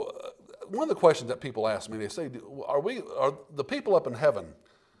know, one of the questions that people ask me, they say, are the people up in heaven,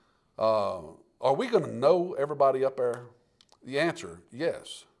 are we going to know everybody up there? The answer,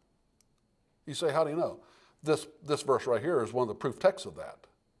 yes. You say, how do you know? This verse right here is one of the proof texts of that.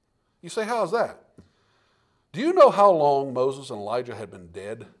 You say, how is that? Do you know how long Moses and Elijah had been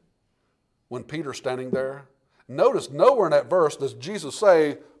dead when Peter's standing there? Notice nowhere in that verse does Jesus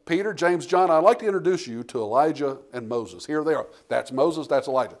say, Peter, James, John, I'd like to introduce you to Elijah and Moses. Here they are. That's Moses, that's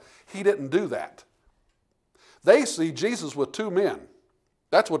Elijah. He didn't do that. They see Jesus with 2 men.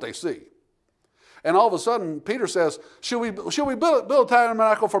 That's what they see. And all of a sudden, Peter says, should we build a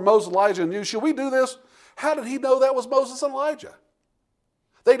tabernacle for Moses, Elijah, and you? Should we do this? How did he know that was Moses and Elijah?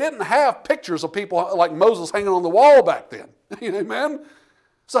 They didn't have pictures of people like Moses hanging on the wall back then. Amen?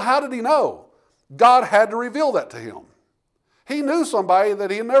 So how did he know? God had to reveal that to him. He knew somebody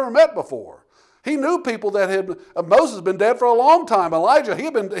that he had never met before. He knew people that Moses had been dead for a long time. Elijah, he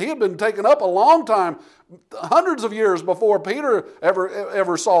had been taken up a long time, hundreds of years before Peter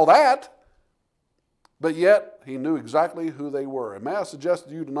ever saw that. But yet, he knew exactly who they were. And may I suggest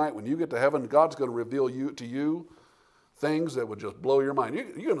to you tonight, when you get to heaven, God's going to reveal to you things that would just blow your mind.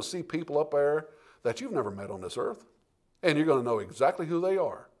 You're going to see people up there that you've never met on this earth, and you're going to know exactly who they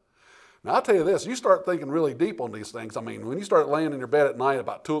are. Now, I'll tell you this, you start thinking really deep on these things. I mean, when you start laying in your bed at night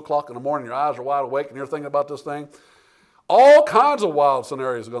about 2 o'clock in the morning, your eyes are wide awake, and you're thinking about this thing, all kinds of wild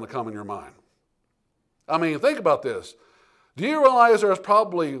scenarios are going to come in your mind. I mean, think about this. Do you realize there's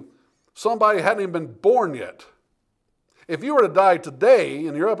probably somebody who hadn't even been born yet? If you were to die today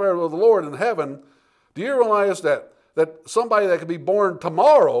and you're up there with the Lord in heaven, do you realize that somebody that could be born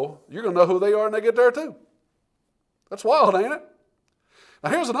tomorrow, you're going to know who they are when they get there too? That's wild, ain't it? Now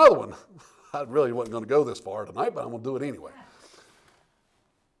here's another one. I really wasn't going to go this far tonight, but I'm going to do it anyway.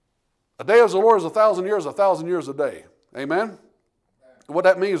 A day as the Lord is 1,000 years a day. Amen? What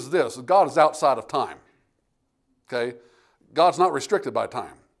that means is this, God is outside of time. Okay? God's not restricted by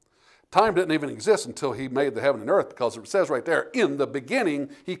time. Time didn't even exist until he made the heaven and earth, because it says right there, in the beginning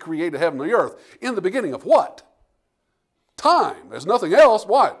he created heaven and the earth. In the beginning of what? Time. There's nothing else.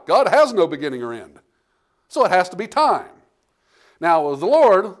 Why? God has no beginning or end. So it has to be time. Now with the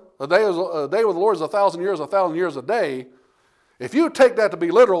Lord, a day with the Lord is 1,000 years a day. If you take that to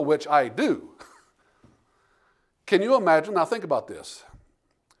be literal, which I do, can you imagine? Now think about this.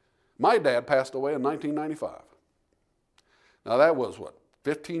 My dad passed away in 1995. Now that was what?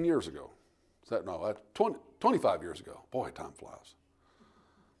 15 years ago. That's 25 years ago. Boy, time flies.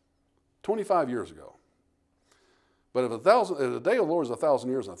 25 years ago. But if a day of the Lord is 1,000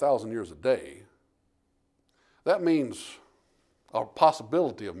 years and 1,000 years a day, that means a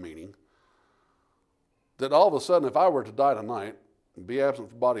possibility of meaning that all of a sudden if I were to die tonight and be absent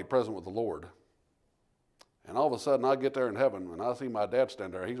from body, present with the Lord, and all of a sudden I get there in heaven and I see my dad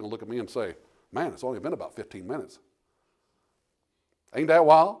stand there, he's going to look at me and say, man, it's only been about 15 minutes. Ain't that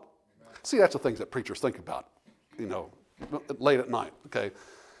wild? Amen. See, that's the things that preachers think about, late at night. Okay.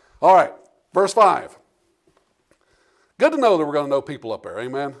 All right. Verse 5. Good to know that we're going to know people up there.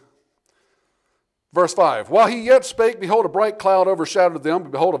 Amen. Verse 5. While he yet spake, behold, a bright cloud overshadowed them.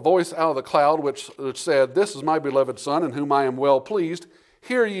 Behold, a voice out of the cloud which said, This is my beloved Son, in whom I am well pleased.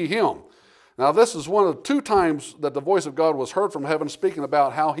 Hear ye him. Now, this is one of the 2 times that the voice of God was heard from heaven, speaking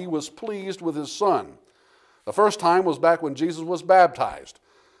about how he was pleased with his Son. The first time was back when Jesus was baptized.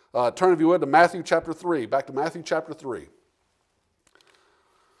 Turn, if you would, to Matthew chapter 3. Back to Matthew chapter 3.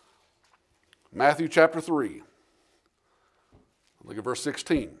 Matthew chapter 3. Look at verse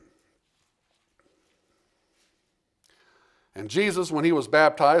 16. And Jesus, when he was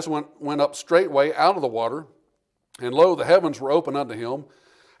baptized, went up straightway out of the water, and lo, the heavens were opened unto him,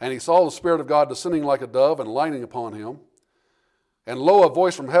 and he saw the Spirit of God descending like a dove and lighting upon him. And lo, a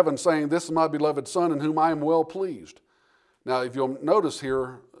voice from heaven saying, This is my beloved Son, in whom I am well pleased. Now, if you'll notice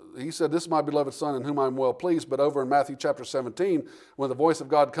here, he said, This is my beloved Son, in whom I am well pleased. But over in Matthew chapter 17, when the voice of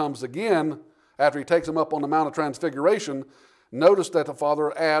God comes again, after he takes him up on the Mount of Transfiguration, notice that the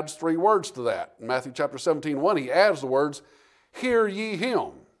Father adds 3 words to that. In Matthew chapter 17:1, he adds the words, Hear ye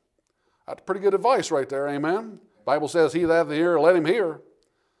him. That's pretty good advice right there, amen? The Bible says, He that hath the ear, let him hear.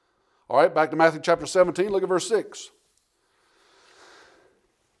 All right, back to Matthew chapter 17, look at verse 6.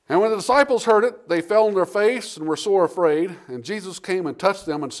 And when the disciples heard it, they fell on their face and were sore afraid. And Jesus came and touched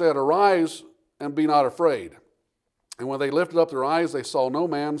them and said, Arise and be not afraid. And when they lifted up their eyes, they saw no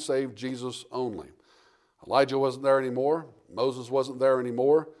man save Jesus only. Elijah wasn't there anymore. Moses wasn't there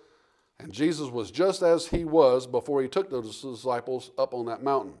anymore. And Jesus was just as he was before he took those disciples up on that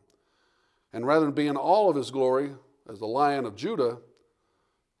mountain. And rather than being all of his glory as the Lion of Judah,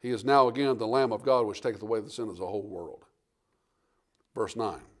 he is now again the Lamb of God, which taketh away the sin of the whole world. Verse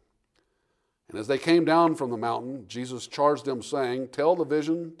 9. And as they came down from the mountain, Jesus charged them, saying, Tell the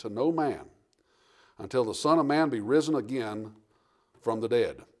vision to no man, until the Son of Man be risen again from the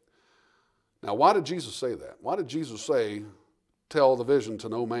dead. Now, why did Jesus say that? Why did Jesus say, tell the vision to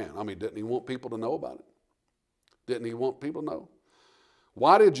no man? I mean, didn't he want people to know about it? Didn't he want people to know?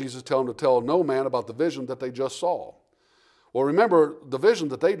 Why did Jesus tell them to tell no man about the vision that they just saw? Well, remember, the vision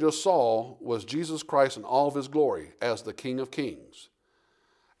that they just saw was Jesus Christ in all of his glory as the King of Kings,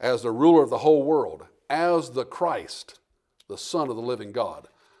 as the ruler of the whole world, as the Christ, the Son of the living God.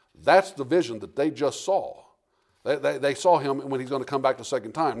 That's the vision that they just saw. They saw him when he's going to come back the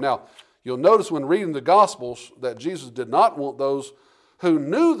second time. Now, you'll notice when reading the Gospels that Jesus did not want those who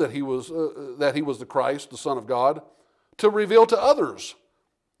knew that he was the Christ, the Son of God, to reveal to others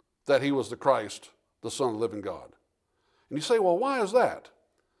that he was the Christ, the Son of the living God. And you say, well, why is that?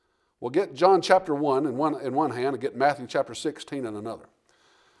 Well, get John chapter 1 in one hand and get Matthew chapter 16 in another.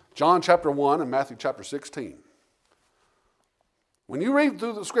 John chapter 1 and Matthew chapter 16. When you read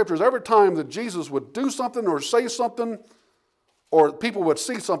through the scriptures, every time that Jesus would do something or say something, or people would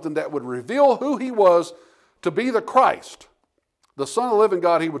see something that would reveal who he was to be the Christ, the Son of the living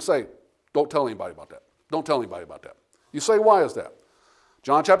God, he would say, don't tell anybody about that. Don't tell anybody about that. You say, why is that?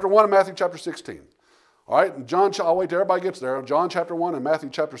 John chapter 1 and Matthew chapter 16. All right, I'll wait till everybody gets there. John chapter 1 and Matthew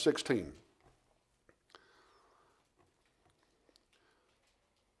chapter 16.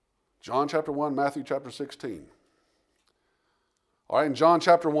 John chapter 1, Matthew chapter 16. All right, in John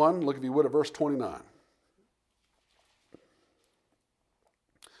chapter 1, look if you would at verse 29.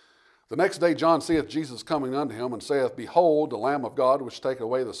 The next day John seeth Jesus coming unto him, and saith, Behold, the Lamb of God, which taketh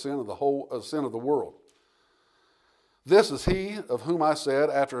away the sin of the world. This is he of whom I said,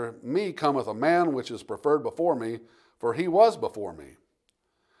 After me cometh a man which is preferred before me, for he was before me.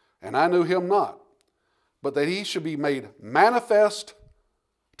 And I knew him not, but that he should be made manifest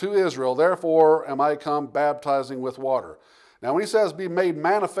to Israel. Therefore am I come baptizing with water. Now when he says be made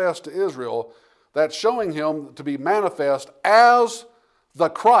manifest to Israel, that's showing him to be manifest as the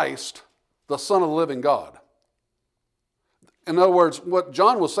Christ, the Son of the living God. In other words, what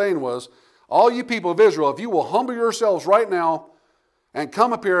John was saying was, all you people of Israel, if you will humble yourselves right now and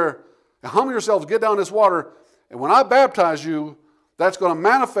come up here and humble yourselves, get down this water, and when I baptize you, that's going to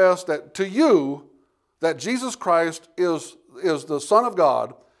manifest that to you that Jesus Christ is the Son of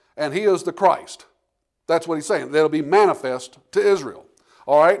God and he is the Christ. That's what he's saying. That'll be manifest to Israel.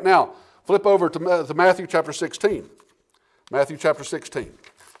 All right, now flip over to Matthew chapter 16. Matthew chapter 16.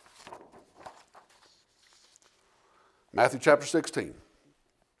 Matthew chapter 16.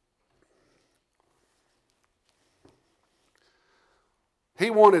 He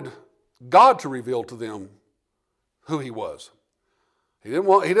wanted God to reveal to them who he was. He didn't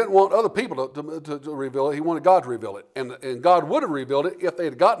want other people to reveal it. He wanted God to reveal it. And God would have revealed it if they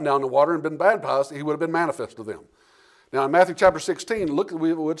had gotten down the water and been baptized. He would have been manifest to them. Now in Matthew chapter 16, look at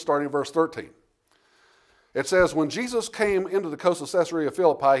we would starting in verse 13. It says, When Jesus came into the coast of Caesarea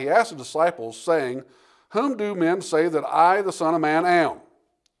Philippi, he asked the disciples, saying, Whom do men say that I, the Son of Man, am?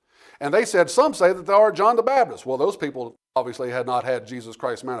 And they said, Some say that thou art John the Baptist. Well, those people obviously had not had Jesus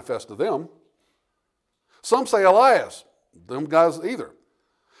Christ manifest to them. Some say Elias. Them guys either.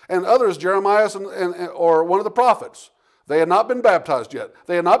 And others, Jeremiah or one of the prophets. They had not been baptized yet.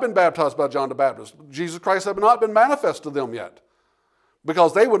 They had not been baptized by John the Baptist. Jesus Christ had not been manifest to them yet,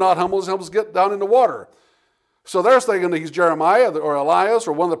 because they would not humble themselves to get down in the water. So they're thinking that he's Jeremiah or Elias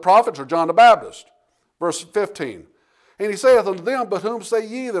or one of the prophets or John the Baptist. Verse 15. And he saith unto them, But whom say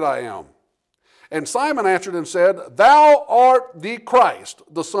ye that I am? And Simon answered and said, Thou art the Christ,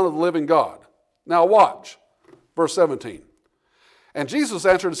 the Son of the living God. Now watch. Verse 17. And Jesus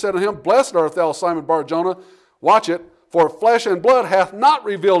answered and said unto him, Blessed art thou, Simon Bar-Jonah. Watch it. For flesh and blood hath not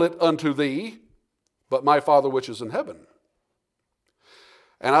revealed it unto thee, but my Father which is in heaven.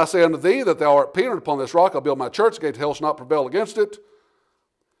 And I say unto thee that thou art Peter, and upon this rock I'll build my church. The gate of hell shall not prevail against it.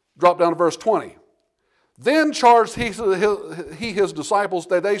 Drop down to verse 20. Then charged he his disciples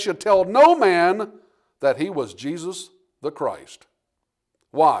that they should tell no man that he was Jesus the Christ.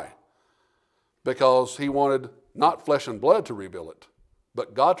 Why? Because he wanted not flesh and blood to reveal it,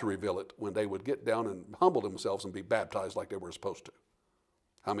 but God to reveal it when they would get down and humble themselves and be baptized like they were supposed to.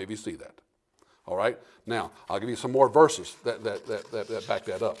 How many of you see that? All right. Now, I'll give you some more verses that back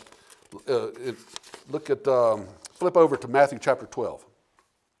that up. Flip over to Matthew chapter 12.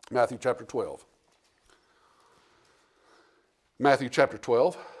 Matthew chapter 12. Matthew chapter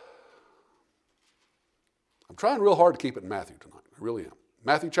 12. I'm trying real hard to keep it in Matthew tonight. I really am.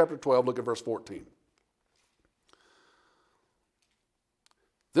 Matthew chapter 12, look at verse 14.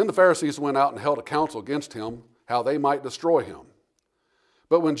 Then the Pharisees went out and held a council against him, how they might destroy him.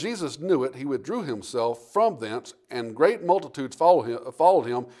 But when Jesus knew it, he withdrew himself from thence, and great multitudes followed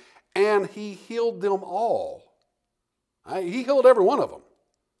him, and he healed them all. He healed every one of them.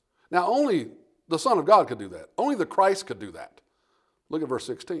 Now, only the Son of God could do that. Only the Christ could do that. Look at verse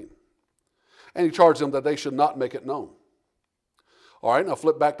 16. And he charged them that they should not make it known. All right, now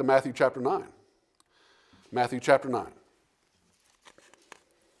flip back to Matthew chapter 9. Matthew chapter 9.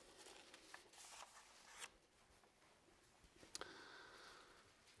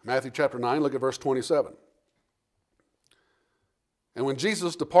 Matthew chapter 9, look at verse 27. And when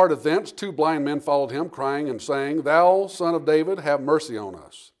Jesus departed thence, 2 blind men followed him, crying and saying, Thou, Son of David, have mercy on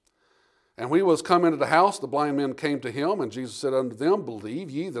us. And when he was come into the house, the blind men came to him, and Jesus said unto them,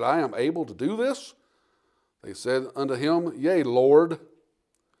 Believe ye that I am able to do this? They said unto him, Yea, Lord.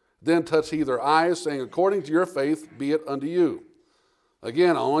 Then touched he their eyes, saying, According to your faith be it unto you.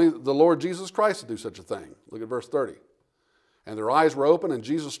 Again, only the Lord Jesus Christ to do such a thing. Look at verse 30. And their eyes were open, and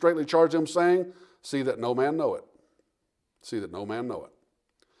Jesus straightly charged them, saying, See that no man know it. See that no man know it.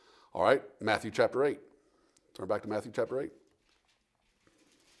 All right, Matthew chapter 8. Turn back to Matthew chapter 8.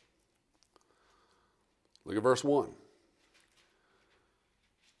 Look at verse 1.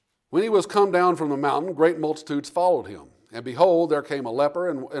 When he was come down from the mountain, great multitudes followed him. And behold, there came a leper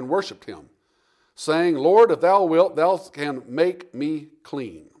and worshipped him, saying, Lord, if thou wilt, thou can make me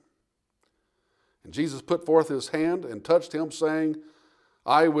clean. And Jesus put forth his hand and touched him, saying,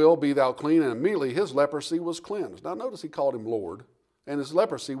 I will, be thou clean. And immediately his leprosy was cleansed. Now notice he called him Lord, and his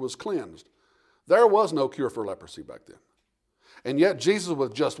leprosy was cleansed. There was no cure for leprosy back then. And yet Jesus,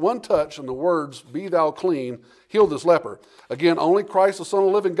 with just one touch and the words, be thou clean, healed this leper. Again, only Christ, the Son of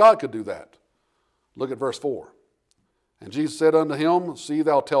the living God, could do that. Look at verse 4. And Jesus said unto him, see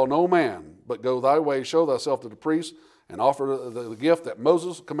thou tell no man, but go thy way, show thyself to the priest, and offer the gift that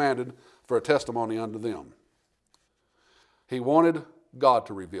Moses commanded for a testimony unto them. He wanted God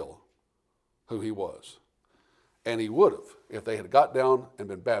to reveal who he was. And he would have, if they had got down and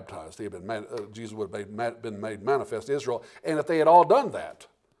been baptized. Jesus would have been made manifest to Israel. And if they had all done that,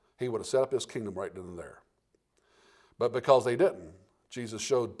 he would have set up his kingdom right then and there. But because they didn't, Jesus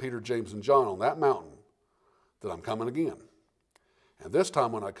showed Peter, James, and John on that mountain that I'm coming again. And this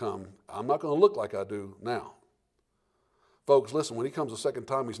time when I come, I'm not going to look like I do now. Folks, listen, when he comes the second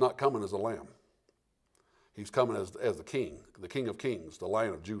time, he's not coming as a lamb. He's coming as the King of Kings, the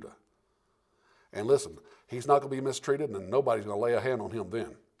Lion of Judah. And listen, he's not going to be mistreated, and nobody's going to lay a hand on him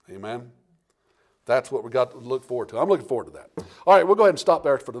then. Amen? That's what we got to look forward to. I'm looking forward to that. All right, we'll go ahead and stop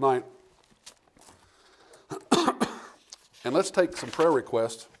there for tonight. And let's take some prayer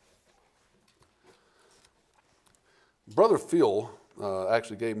requests. Brother Phil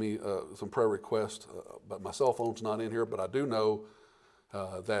actually gave me some prayer requests, but my cell phone's not in here, but I do know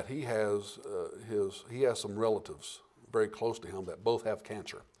that he has some relatives very close to him that both have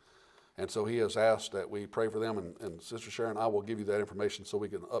cancer. And so he has asked that we pray for them, and Sister Sharon, I will give you that information so we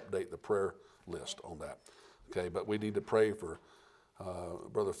can update the prayer list on that. Okay, but we need to pray for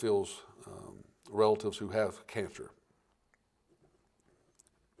Brother Phil's relatives who have cancer.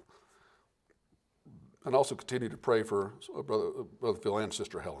 And also continue to pray for Brother Phil and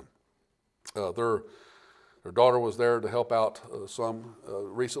Sister Helen. Their daughter was there to help out some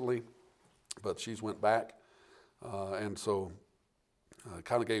recently, but she's went back. And so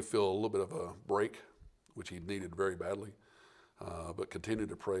kind of gave Phil a little bit of a break, which he needed very badly. But continue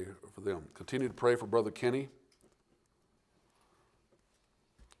to pray for them. Continue to pray for Brother Kenny.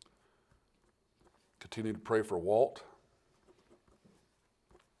 Continue to pray for Walt.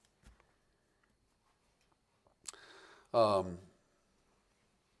 The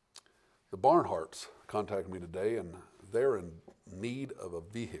Barnharts contacted me today, and they're in need of a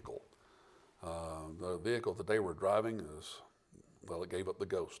vehicle. The vehicle that they were driving is, well, it gave up the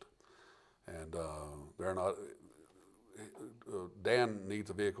ghost. And they're not, Dan needs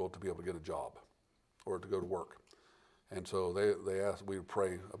a vehicle to be able to get a job or to go to work. And so they asked we would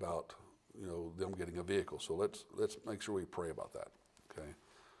pray about, them getting a vehicle. So let's make sure we pray about that, okay?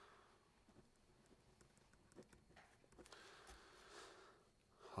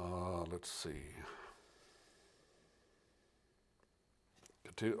 Let's see.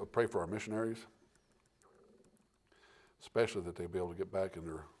 Continue, pray for our missionaries, especially that they'll be able to get back in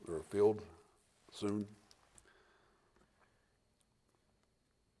their field soon.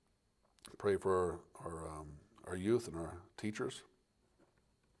 Pray for our youth and our teachers.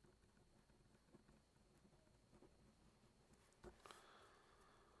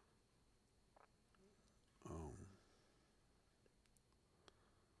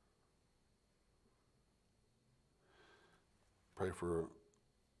 Pray for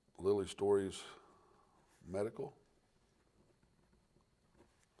Lily Story's medical.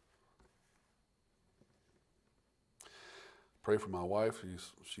 Pray for my wife.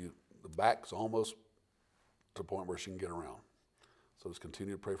 The back's almost to the point where she can get around. So just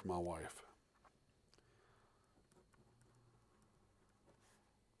continue to pray for my wife.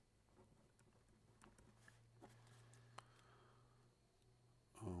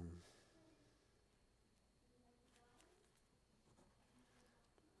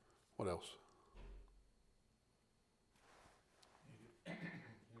 What else? You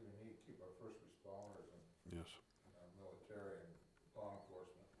need to keep our first responders and Yes. Military and law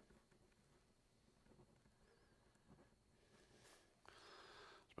enforcement.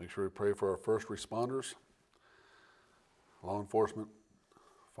 Let's make sure we pray for our first responders, law enforcement,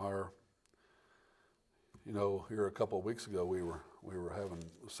 fire. Here a couple of weeks ago, we were having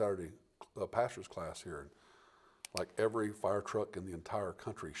a Saturday pastor's class here, and like every fire truck in the entire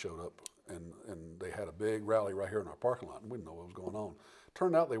country showed up, and they had a big rally right here in our parking lot, and we didn't know what was going on.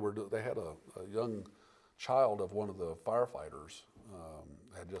 Turned out they had a young child of one of the firefighters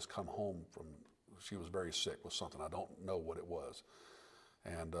had just come home she was very sick with something. I don't know what it was.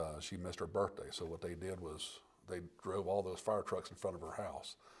 and she missed her birthday. So what they did was they drove all those fire trucks in front of her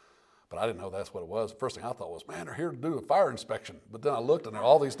house. But I didn't know that's what it was. The first thing I thought was, man, they're here to do a fire inspection. But then I looked and there were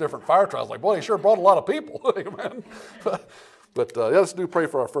all these different fire trucks. Like, boy, they sure brought a lot of people. Amen. But yeah, let's do pray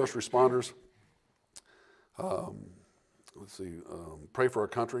for our first responders. Let's see, pray for our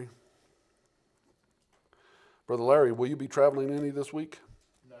country. Brother Larry, will you be traveling any this week?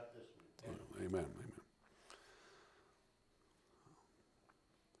 Not this week. Amen. Amen.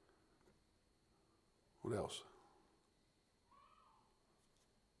 What else?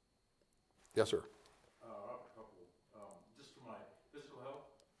 Yes, sir. I have a couple, just for my physical health,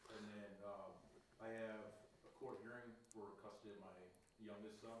 and then I have a court hearing for custody of my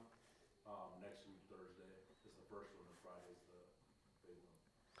youngest son next week, Thursday. It's the first one, and Friday is the big one.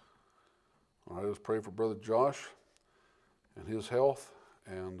 All right, let's pray for Brother Josh and his health,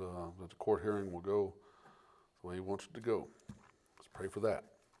 and that the court hearing will go the way he wants it to go. Let's pray for that.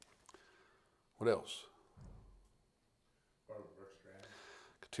 What else? Barbara Bergstrand.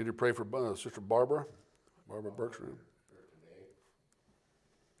 Continue to pray for Sister Barbara Bergstrand. For today.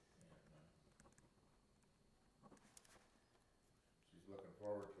 And she's looking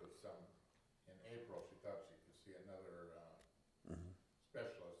forward to some, in April, she thought she could see another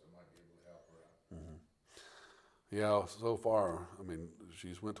specialist that might be able to help her out. Yeah, so far, I mean,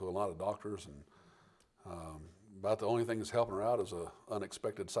 she's went to a lot of doctors, and about the only thing that's helping her out is a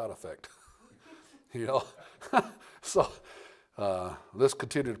unexpected side effect. You know, so let's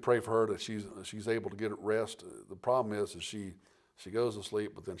continue to pray for her that she's able to get rest. The problem is she goes to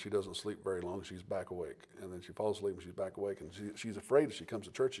sleep, but then she doesn't sleep very long. She's back awake, and then she falls asleep and she's back awake, and she's afraid if she comes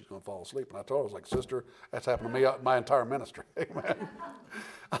to church she's going to fall asleep. And I told her, I was like, sister, that's happened to me my entire ministry. Amen.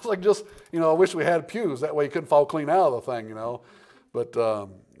 I was like, just, I wish we had pews, that way you couldn't fall clean out of the thing, But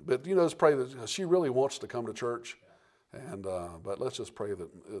let's pray that she really wants to come to church. And but let's just pray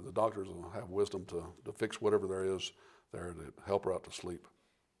that the doctors will have wisdom to fix whatever there is there to help her out to sleep.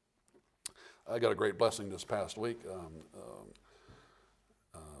 I got a great blessing this past week.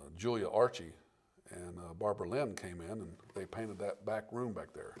 Julia Archie and Barbara Lynn came in, and they painted that back room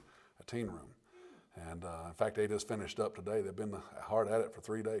back there, a teen room. And in fact, they just finished up today. They've been hard at it for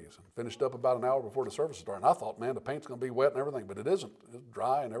 3 days. And finished up about an hour before the service started. And I thought, man, the paint's going to be wet and everything, but it isn't. It's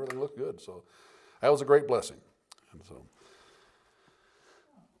dry and everything looked good. So that was a great blessing. And so,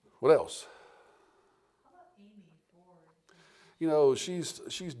 what else? How about Amy Ford?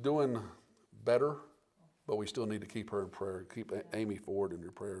 She's doing better, but we still need to keep her in prayer. Keep Amy Ford in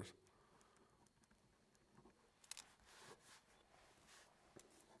your prayers.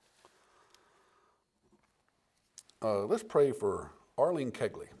 Let's pray for Arlene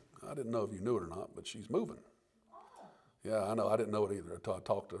Kegley. I didn't know if you knew it or not, but she's moving. Oh. Yeah, I know. I didn't know it either. I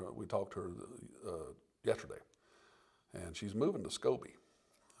talked to her. We talked to her yesterday. And she's moving to Scobie.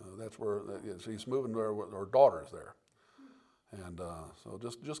 That's where she's moving there. Her daughter is there, and so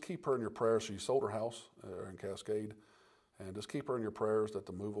just keep her in your prayers. She sold her house in Cascade, and just keep her in your prayers that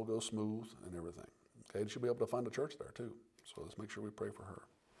the move will go smooth and everything. Okay, and she'll be able to find a church there too. So let's make sure we pray for her.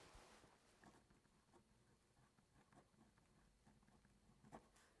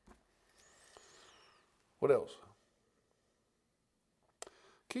 What else?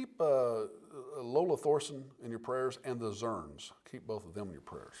 Keep Lola Thorson in your prayers and the Zerns. Keep both of them in your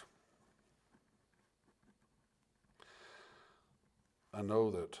prayers. I know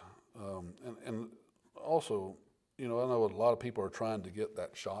that, and also, I know a lot of people are trying to get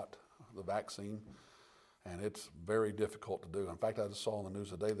that shot, the vaccine, and it's very difficult to do. In fact, I just saw on the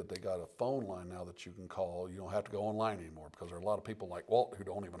news today that they got a phone line now that you can call. You don't have to go online anymore because there are a lot of people like Walt who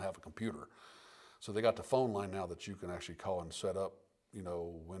don't even have a computer. So they got the phone line now that you can actually call and set up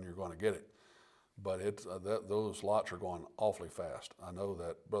when you're going to get it. But it's those lots are going awfully fast. I know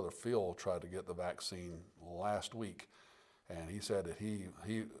that Brother Phil tried to get the vaccine last week, and he said that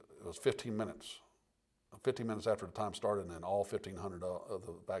it was 15 minutes after the time started, and then all 1,500 of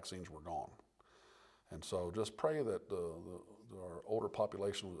the vaccines were gone. And so just pray that our older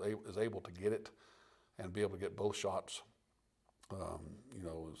population is able to get it and be able to get both shots,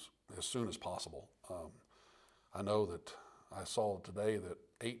 as soon as possible. I know that I saw today that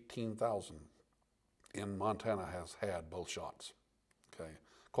 18,000 in Montana has had both shots. Okay,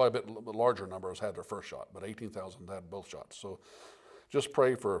 quite a bit larger number has had their first shot, but 18,000 had both shots. So just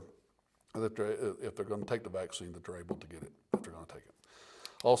pray for that if they're going to take the vaccine, that they're able to get it if they're going to take it.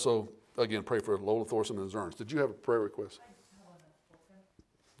 Also, again, pray for Lola Thorson and Zerns. Did you have a prayer request? I just have one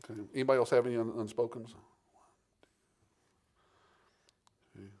unspoken. Okay. Anybody else have any unspokens?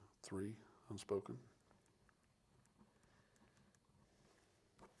 1, 2, 3 unspoken.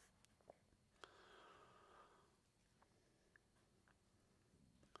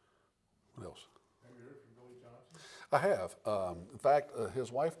 I have. In fact,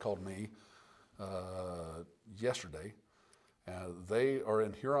 his wife called me yesterday, and they are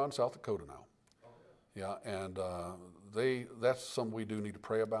in Huron, South Dakota now. Yeah, and that's something we do need to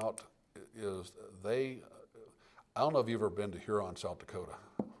pray about. I don't know if you've ever been to Huron, South Dakota,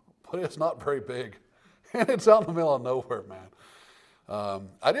 but it's not very big, and it's out in the middle of nowhere, man.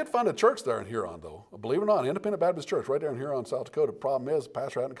 I did find a church there in Huron, though. Believe it or not, an Independent Baptist church right there in Huron, South Dakota. Problem is, the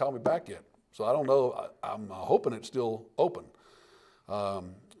pastor hadn't called me back yet, so I don't know. I'm hoping it's still open.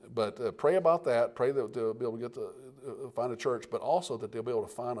 But pray about that. Pray that they'll be able to find a church, but also that they'll be able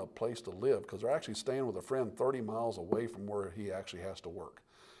to find a place to live, because they're actually staying with a friend 30 miles away from where he actually has to work.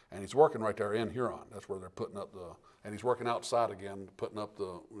 And he's working right there in Huron. That's where they're putting up and he's working outside again, putting up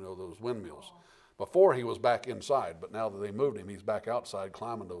those windmills. Before he was back inside, but now that they moved him, he's back outside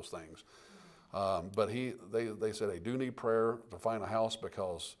climbing those things. But they said they do need prayer to find a house,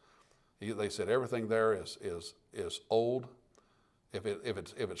 because they said everything there is old. If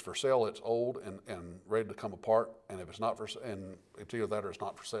it's for sale, it's old and ready to come apart. And if it's not and it's either that or it's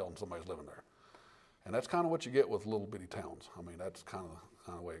not for sale and somebody's living there. And that's kind of what you get with little bitty towns. I mean, that's kind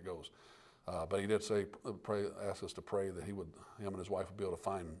of the way it goes. But he did say, ask us to pray that him and his wife would be able to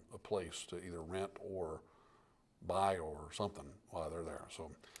find a place to either rent or buy or something while they're there.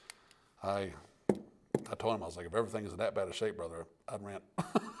 So I told him, I was like, if everything is in that bad a shape, brother, I'd rent.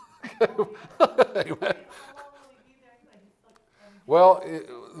 Amen. Well,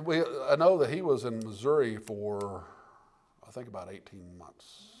 I know that he was in Missouri for, I think, about 18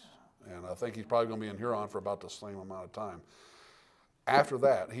 months. And I think he's probably going to be in Huron for about the same amount of time. After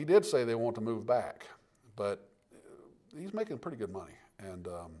that, he did say they want to move back, but he's making pretty good money. And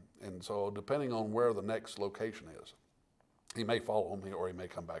so depending on where the next location is, he may follow him or he may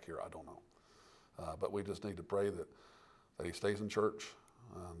come back here. I don't know. But we just need to pray that he stays in church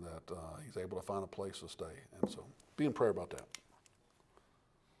and that he's able to find a place to stay. And so be in prayer about that.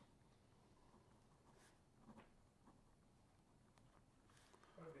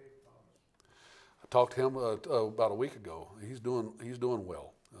 Talked to him about a week ago. He's doing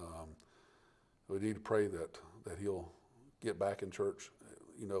well. We need to pray that he'll get back in church.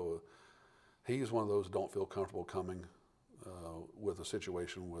 He's one of those who don't feel comfortable coming with a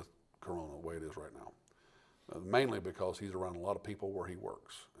situation with Corona the way it is right now. Mainly because he's around a lot of people where he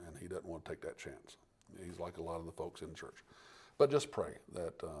works, and he doesn't want to take that chance. He's like a lot of the folks in church. But just pray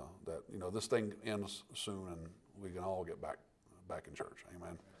that this thing ends soon and we can all get back in church.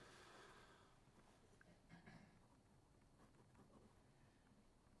 Amen.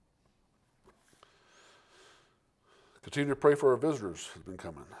 Continue to pray for our visitors who've been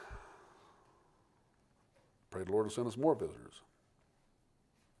coming. Pray the Lord will send us more visitors.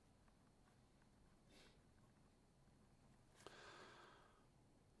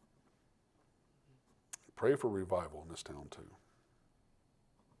 Pray for revival in this town too.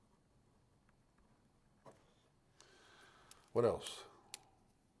 What else?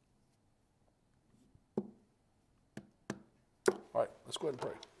 All right, let's go ahead and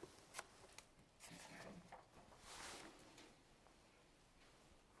pray.